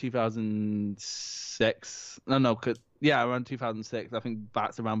 2006? No, around 2006. I think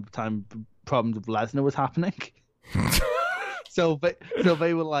that's around the time problems with Lesnar was happening. so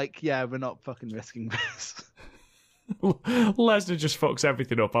they were we're not fucking risking this. Lesnar just fucks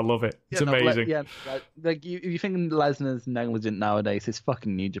everything up. I love it. It's amazing. You think Lesnar's negligent nowadays? His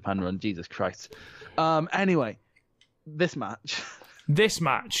fucking New Japan run, Jesus Christ. Anyway, this match was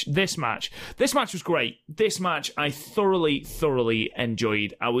great. This match I thoroughly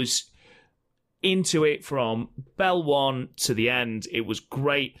enjoyed. I was into it from bell one to the end. It was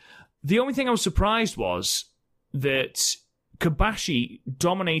great. The only thing I was surprised was that Kobashi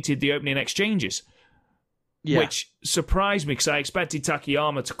dominated the opening exchanges. Yeah. Which surprised me because I expected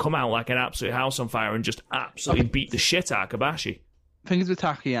Takayama to come out like an absolute house on fire and just absolutely beat the shit out of Kobashi. Thing is with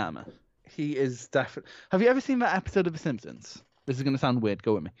Takayama, he is definitely. Have you ever seen that episode of The Simpsons? This is going to sound weird.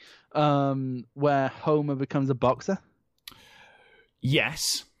 Go with me. Where Homer becomes a boxer.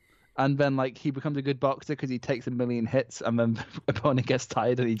 Yes. And then he becomes a good boxer because he takes 1 million hits, and then the opponent gets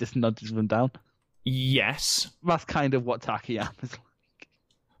tired and he just nudges them down. Yes. That's kind of what Takayama's like.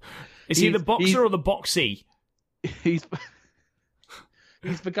 Is he the boxer or the boxy? He's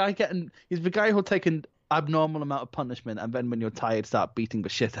the guy who'll take an abnormal amount of punishment, and then when you're tired, start beating the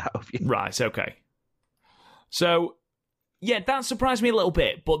shit out of you. Right. Okay. So, yeah, that surprised me a little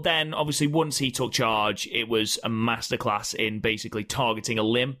bit. But then, obviously, once he took charge, it was a masterclass in basically targeting a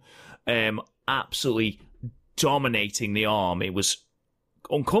limb, absolutely dominating the arm. It was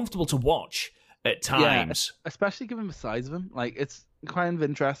uncomfortable to watch at times, especially given the size of him. It's kind of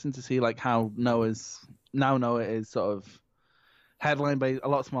interesting to see how Noah is sort of headlined by a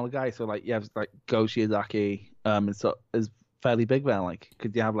lot smaller guys. So Go Shiozaki is fairly big there.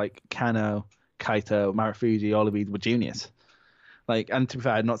 Because you have Kano, Kaito, Marufuji, all of these were juniors. And to be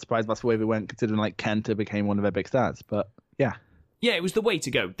fair, I'm not surprised that's the way they went, considering Kenta became one of their big stars. But yeah, Yeah, it was the way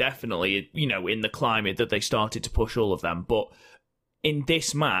to go, definitely, in the climate that they started to push all of them. But in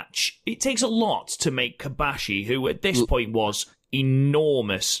this match, it takes a lot to make Kobashi, who at this point was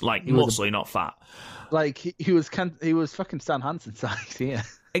enormous, like muscly, not fat. Like, he was fucking Stan Hansen size, yeah.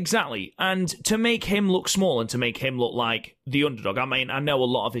 Exactly. And to make him look small and to make him look like the underdog, I mean, I know a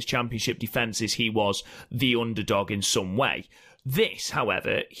lot of his championship defenses, he was the underdog in some way. This,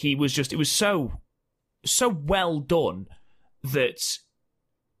 however, it was so well done that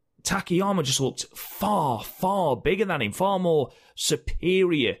Takayama just looked far, far bigger than him, far more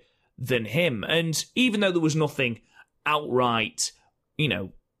superior than him. And even though there was nothing outright,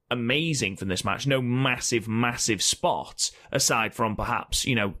 amazing from this match, no massive spots, aside from perhaps,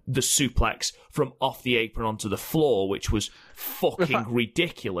 the suplex from off the apron onto the floor, which was fucking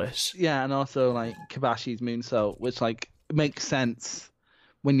ridiculous. Yeah, and also, like, Kobashi's moonsault, which, like, makes sense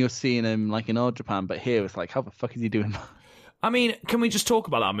when you're seeing him, like, in All Japan, but here it's like, how the fuck is he doing that? I mean, can we just talk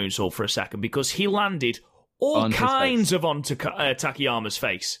about that moonsault for a second? Because he landed all kinds of onto Takayama's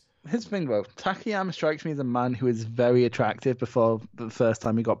face. Here's the thing, though. Takayama strikes me as a man who is very attractive before the first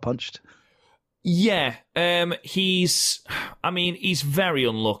time he got punched. Yeah, he's very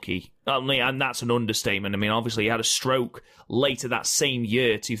unlucky. And that's an understatement. I mean, obviously, he had a stroke later that same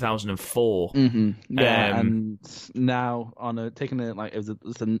year, 2004. Mm-hmm. Yeah, and now it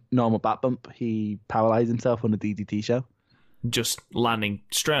was a normal bat bump. He paralyzed himself on a DDT show. Just landing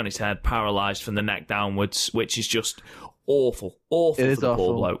straight on his head, paralyzed from the neck downwards, which is just awful for the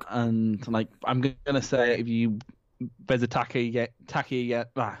poor bloke. And like, I'm gonna say, there's a Takayamania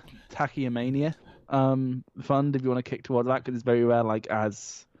fund if you want to kick towards that, because it's very rare. Like,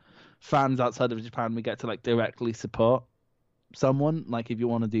 as fans outside of Japan, we get to like directly support someone. Like, if you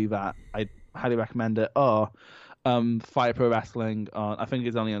want to do that, I highly recommend it. Or Fire Pro Wrestling I think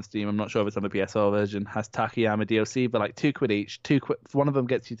it's only on Steam. I'm not sure if it's on the PS4 version. Has Takayama DLC, but like £2 each. £2. One of them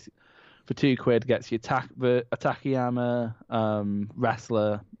gets you for £2 gets you a Takayama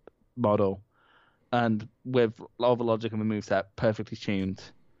wrestler model, and with all the logic and the moveset perfectly tuned,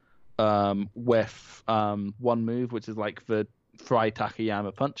 with one move which is like the Fry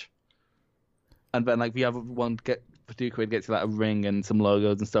Takayama punch, and then like the other one for £2 gets you like a ring and some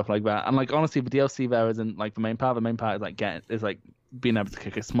logos and stuff like that. And like, honestly, the DLC there isn't like the main part. The main part is like being able to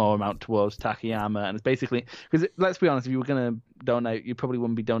kick a small amount towards Takayama, and it's basically, because let's be honest, if you were gonna donate, you probably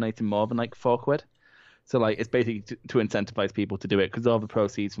wouldn't be donating more than like £4. So like, it's basically to incentivize people to do it, because all the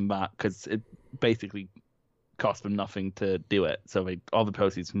proceeds from that, because it basically costs them nothing to do it, so all the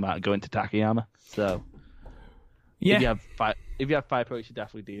proceeds from that go into Takayama. So yeah, if you have Fire Pro, you should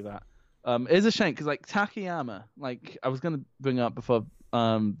definitely do that. It is a shame, because like Takayama, like I was gonna bring up before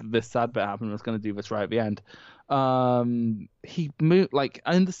this sad bit happened, I was gonna do this right at the end. He moved, like,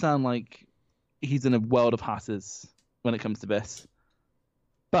 I understand, like, he's in a world of hasses when it comes to this,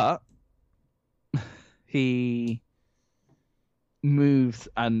 but he moves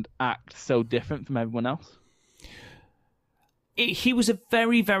and acts so different from everyone else. He was a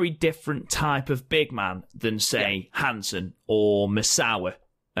very, very different type of big man than, say, Hansen or Misawa,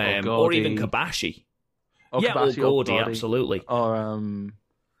 or even Kobashi. Or Kobashi, or Gordy, absolutely. Or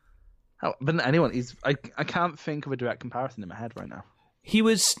but anyone, I can't think of a direct comparison in my head right now.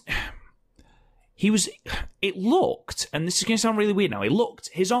 It looked, and this is going to sound really weird now,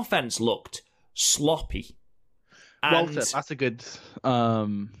 his offense looked sloppy. Walter, that's a good, I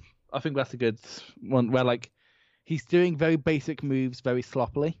think that's a good one, where like, he's doing very basic moves very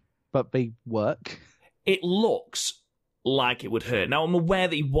sloppily, but they work. It looks like it would hurt. Now, I'm aware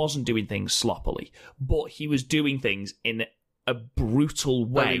that he wasn't doing things sloppily, but he was doing things in a brutal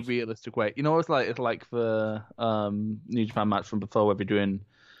way. Very realistic way. You know, it's like the New Japan match from before, where we're doing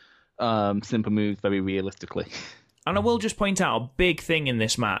simple moves very realistically. And I will just point out a big thing in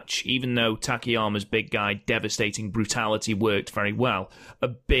this match, even though Takayama's big guy, devastating brutality worked very well, a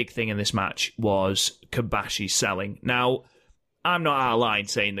big thing in this match was Kobashi selling. Now, I'm not out of line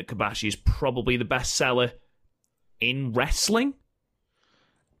saying that Kobashi is probably the best seller in wrestling.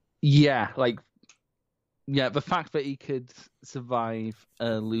 Yeah, the fact that he could survive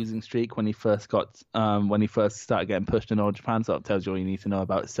a losing streak when he first started getting pushed in All Japan sort of tells you all you need to know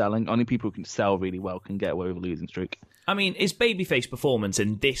about selling. Only people who can sell really well can get away with a losing streak. I mean, his babyface performance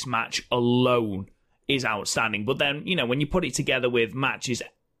in this match alone is outstanding. But then, when you put it together with matches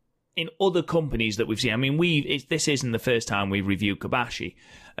in other companies that we've seen, I mean, this isn't the first time we've reviewed Kobashi,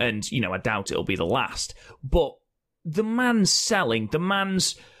 and, I doubt it'll be the last. But the man's selling, the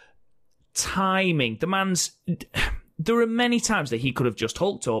man's timing, there are many times that he could have just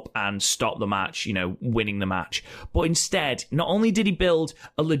hulked up and stopped the match, winning the match. But instead, not only did he build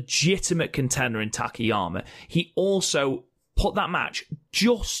a legitimate contender in Takayama, he also put that match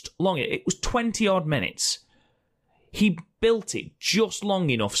just long. It was 20-odd minutes. He built it just long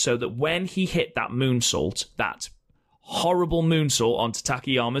enough so that when he hit that moonsault, that horrible moonsault onto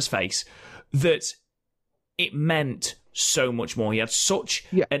Takayama's face, that it meant so much more. He had such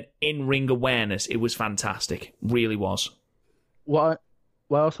an in-ring awareness. It was fantastic. Really was. What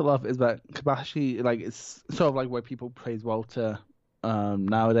I also love is that Kobashi, like, it's sort of like where people praise Walter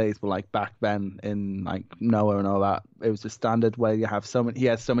nowadays, but like back then in like Noah and all that, it was the standard where he has so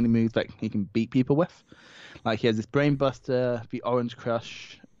many moves that he can beat people with. Like he has this Brain Buster, the Orange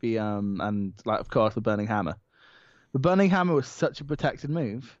Crush, and like of course the Burning Hammer. The Burning Hammer was such a protected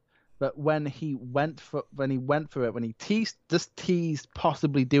move, but when he teased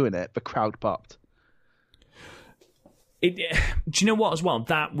possibly doing it, the crowd popped. Do you know what as well?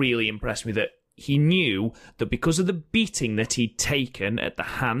 That really impressed me, that he knew that because of the beating that he'd taken at the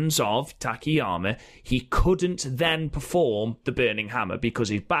hands of Takayama, he couldn't then perform the Burning Hammer because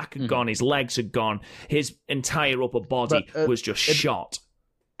his back had gone, his legs had gone, his entire upper body was just shot.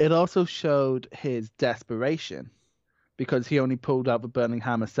 It also showed his desperation because he only pulled out the Burning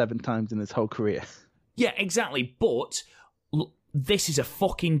Hammer 7 times in his whole career. Yeah, exactly. But this is a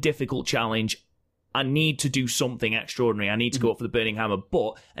fucking difficult challenge. I need to do something extraordinary. I need to go up for the Burning Hammer.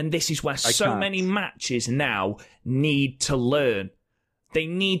 And this is where many matches now need to learn. They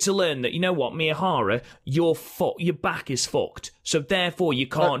need to learn that, you know what, Miyahara, your back is fucked. So therefore you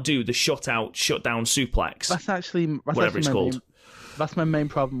can't do the shutdown suplex. Whatever it's called. That's my main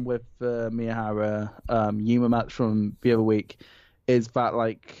problem with Miyahara Yuma match from the other week, is that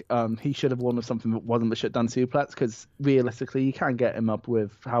like he should have won with something that wasn't the shutdown suplex, because realistically you can't get him up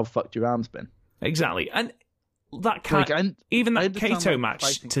with how fucked your arm's been. Exactly, and that even that Kato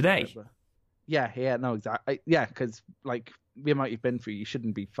match today. Exactly. Because like the amount you've been through, you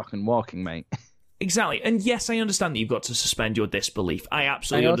shouldn't be fucking walking, mate. Exactly, and yes, I understand that you've got to suspend your disbelief. I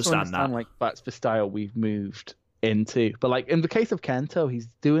absolutely understand that. Like that's the style we've moved into, but like in the case of Kento, he's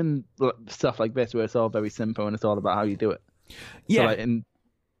doing stuff like this where it's all very simple and it's all about how you do it. Yeah. So,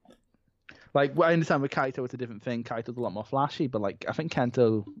 like, I understand with Kaito it's a different thing. Kaito's a lot more flashy, but like I think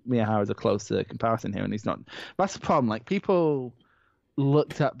Kento Miyahara is a closer comparison here, and he's not. That's the problem. Like people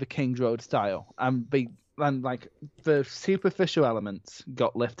looked at the King's Road style, and like the superficial elements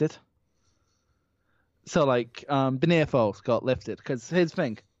got lifted. So like the near falls got lifted, because here's the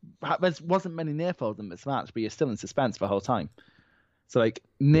thing: there wasn't many near falls in this match, but you're still in suspense the whole time. So like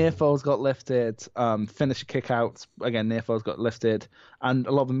near falls got lifted, finisher kickouts again, near falls got lifted, and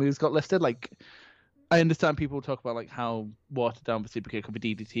a lot of the moves got lifted. Like I understand people talk about like how watered down the super kick of a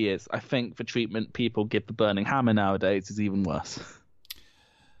DDT is. I think the treatment people give the Burning Hammer nowadays is even worse.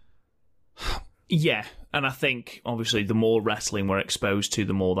 Yeah, and I think obviously the more wrestling we're exposed to,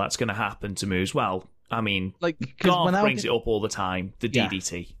 the more that's going to happen to moves. Well, I mean, like Garth brings it up all the time, the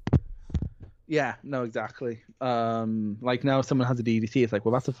DDT. Yeah, no, exactly. Like now someone has a DDT, it's like,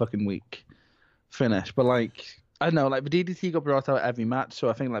 well, that's a fucking weak finish. But like, I don't know, like the DDT got brought out every match, so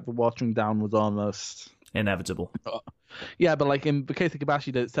I think like the watering down was almost inevitable. Yeah, but like in the case of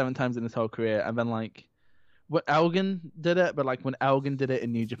Kobashi, did it 7 times in his whole career, and then like when Elgin did it, but like when Elgin did it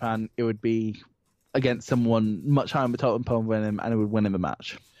in New Japan, it would be against someone much higher in the totem pole than him, and it would win him a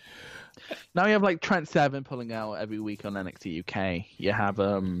match. Now you have like Trent Seven pulling out every week on NXT UK. You have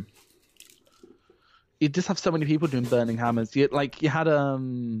you just have so many people doing Burning Hammers. You had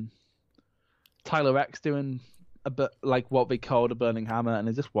Tyler X doing a bit like what they called a Burning Hammer, and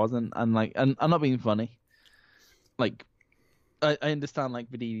it just wasn't. And like, and I'm not being funny. Like, I understand like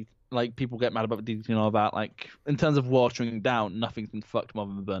like people get mad about the DDT and all that. Like in terms of watering down, nothing's been fucked more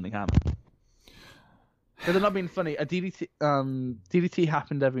than the Burning Hammer. But they're not being funny. A DDT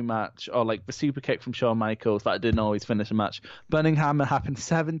happened every match, or like the super kick from Shawn Michaels that didn't always finish a match. Burning Hammer happened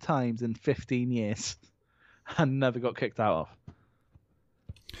 7 times in 15 years, and never got kicked out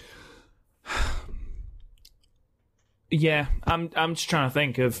of. Yeah, I'm just trying to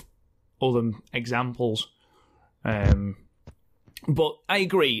think of other examples. But I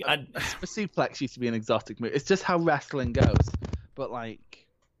agree. The suplex used to be an exotic move. It's just how wrestling goes. But like,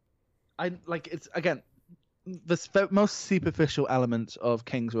 it's again. The most superficial elements of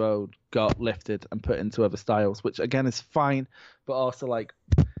King's Road got lifted and put into other styles, which again is fine, but also like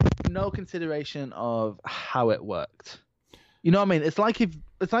no consideration of how it worked. You know what I mean? It's like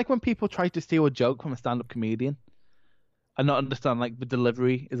when people try to steal a joke from a stand-up comedian and not understand like the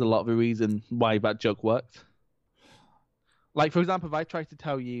delivery is a lot of the reason why that joke worked. Like for example, if I try to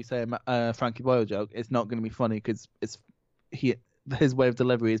tell you, say, a Frankie Boyle joke, it's not going to be funny because his way of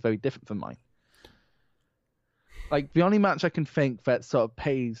delivery is very different from mine. Like, the only match I can think that sort of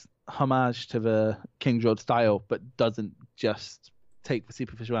pays homage to the King George style, but doesn't just take the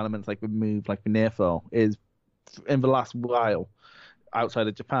superficial elements like remove like the near fall, is in the last while outside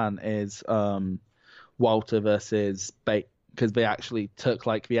of Japan is Walter versus Bate, because they actually took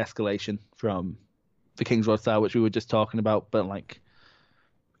like the escalation from the King's Road style, which we were just talking about, but like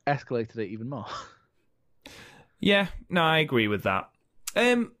escalated it even more. Yeah, no, I agree with that.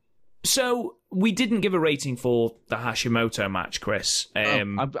 So we didn't give a rating for the Hashimoto match, Chris.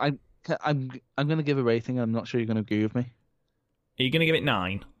 I'm going to give a rating. I'm not sure you're going to agree with me. Are you going to give it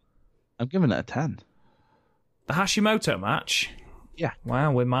 9? I'm giving it a 10. The Hashimoto match? Yeah.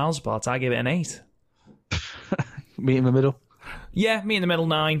 Wow, we're miles apart. I give it an 8. Meet in the middle? Yeah, me in the middle,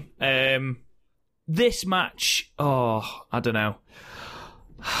 9. This match, I don't know.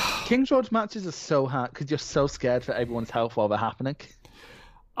 King George matches are so hard because you're so scared for everyone's health while they're happening.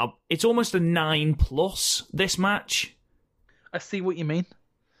 It's almost a 9+, this match. I see what you mean.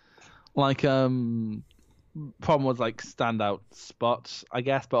 Like, problem was like standout spots, I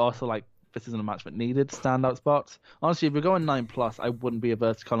guess, but also like this isn't a match that needed standout spots. Honestly, if we're going 9+, I wouldn't be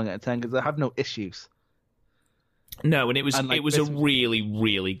averse to calling it a 10 because I have no issues. No, and it was a really,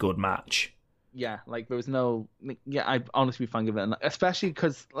 really good match. Yeah, like there was no. Yeah, I honestly be fine giving it, especially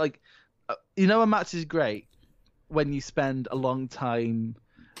because like, a match is great when you spend a long time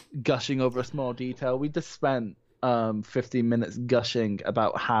gushing over a small detail. We just spent 15 minutes gushing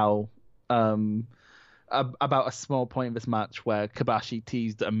about how about a small point in this match where Kobashi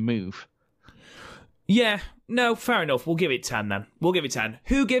teased a move. Yeah, no, fair enough. We'll give it 10 then. We'll give it 10.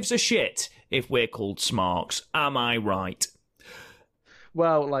 Who gives a shit if we're called Smarks? Am I right?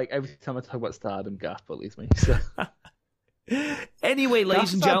 Well, like every time I talk about Stardom, Gaff bullies me. So. Anyway,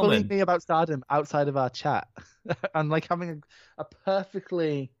 ladies and gentlemen, bullied me about Stardom outside of our chat, and like having a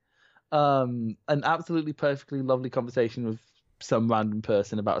perfectly, an absolutely perfectly lovely conversation with some random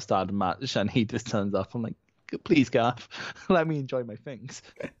person about a Stardom match, and he just turns up. I'm like, please, Gaff, let me enjoy my things.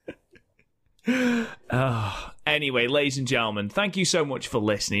 Anyway, ladies and gentlemen, thank you so much for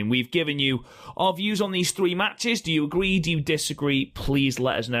listening. We've given you our views on these 3 matches. Do you agree? Do you disagree? Please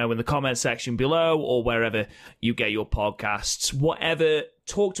let us know in the comment section below or wherever you get your podcasts. Whatever,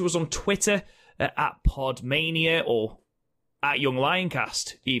 talk to us on Twitter at Podmania or at Young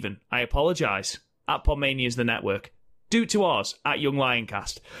Lioncast even. I apologise. At Podmania is the network. Do it to ours at Young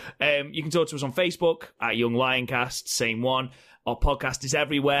Lioncast. You can talk to us on Facebook at Young Lioncast, same one. Our podcast is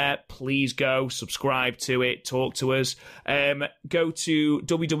everywhere. Please go, subscribe to it, talk to us. Go to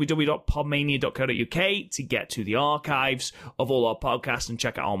www.podmania.co.uk to get to the archives of all our podcasts and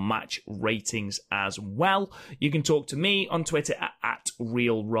check out our match ratings as well. You can talk to me on Twitter at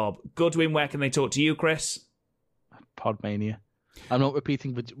RealRobGoodwin. Where can they talk to you, Chris? Podmania. I'm not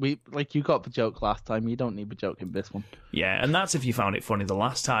repeating, but you got the joke last time. You don't need the joke in this one. Yeah, and that's if you found it funny the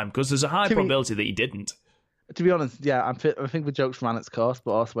last time, because there's a high probability that you didn't. To be honest, yeah, I think the joke's ran its course,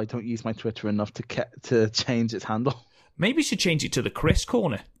 but also I don't use my Twitter enough to change its handle. Maybe you should change it to the Chris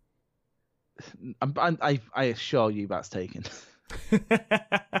Corner. I assure you that's taken.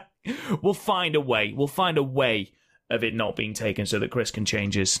 We'll find a way. We'll find a way of it not being taken so that Chris can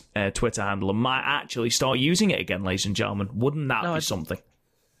change his Twitter handle and might actually start using it again, ladies and gentlemen. Wouldn't that be something?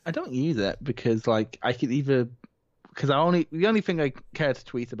 I don't use it because like I could either... Because the only thing I care to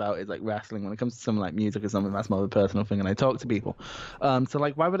tweet about is like wrestling. When it comes to something like music or something, that's more of a personal thing, and I talk to people. So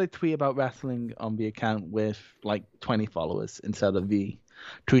like, why would I tweet about wrestling on the account with like 20 followers instead of the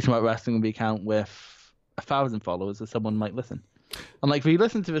tweeting about wrestling on the account with 1,000 followers, so someone might listen? And like, we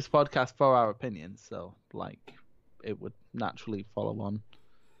listen to this podcast for our opinions, so like, it would naturally follow on.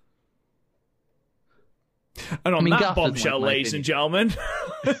 And on that bombshell, ladies and gentlemen,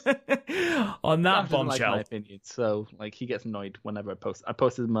 on that bombshell, like my opinion. So like, he gets annoyed whenever I post. I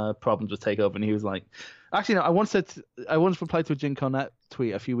posted my problems with Takeover, and he was like, actually no, I once replied to a Jim Cornette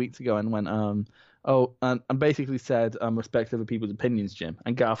tweet a few weeks ago and went, and basically said, respect other people's opinions, Jim.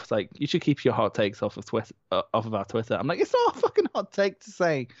 And Garth was like, you should keep your hot takes off of Twitter, off of our Twitter. I'm like, it's not a fucking hot take to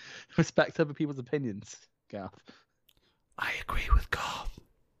say respect other people's opinions, Garth. I agree with Garth,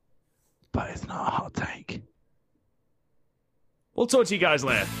 but it's not a hot take. We'll talk to you guys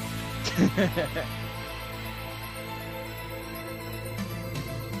later.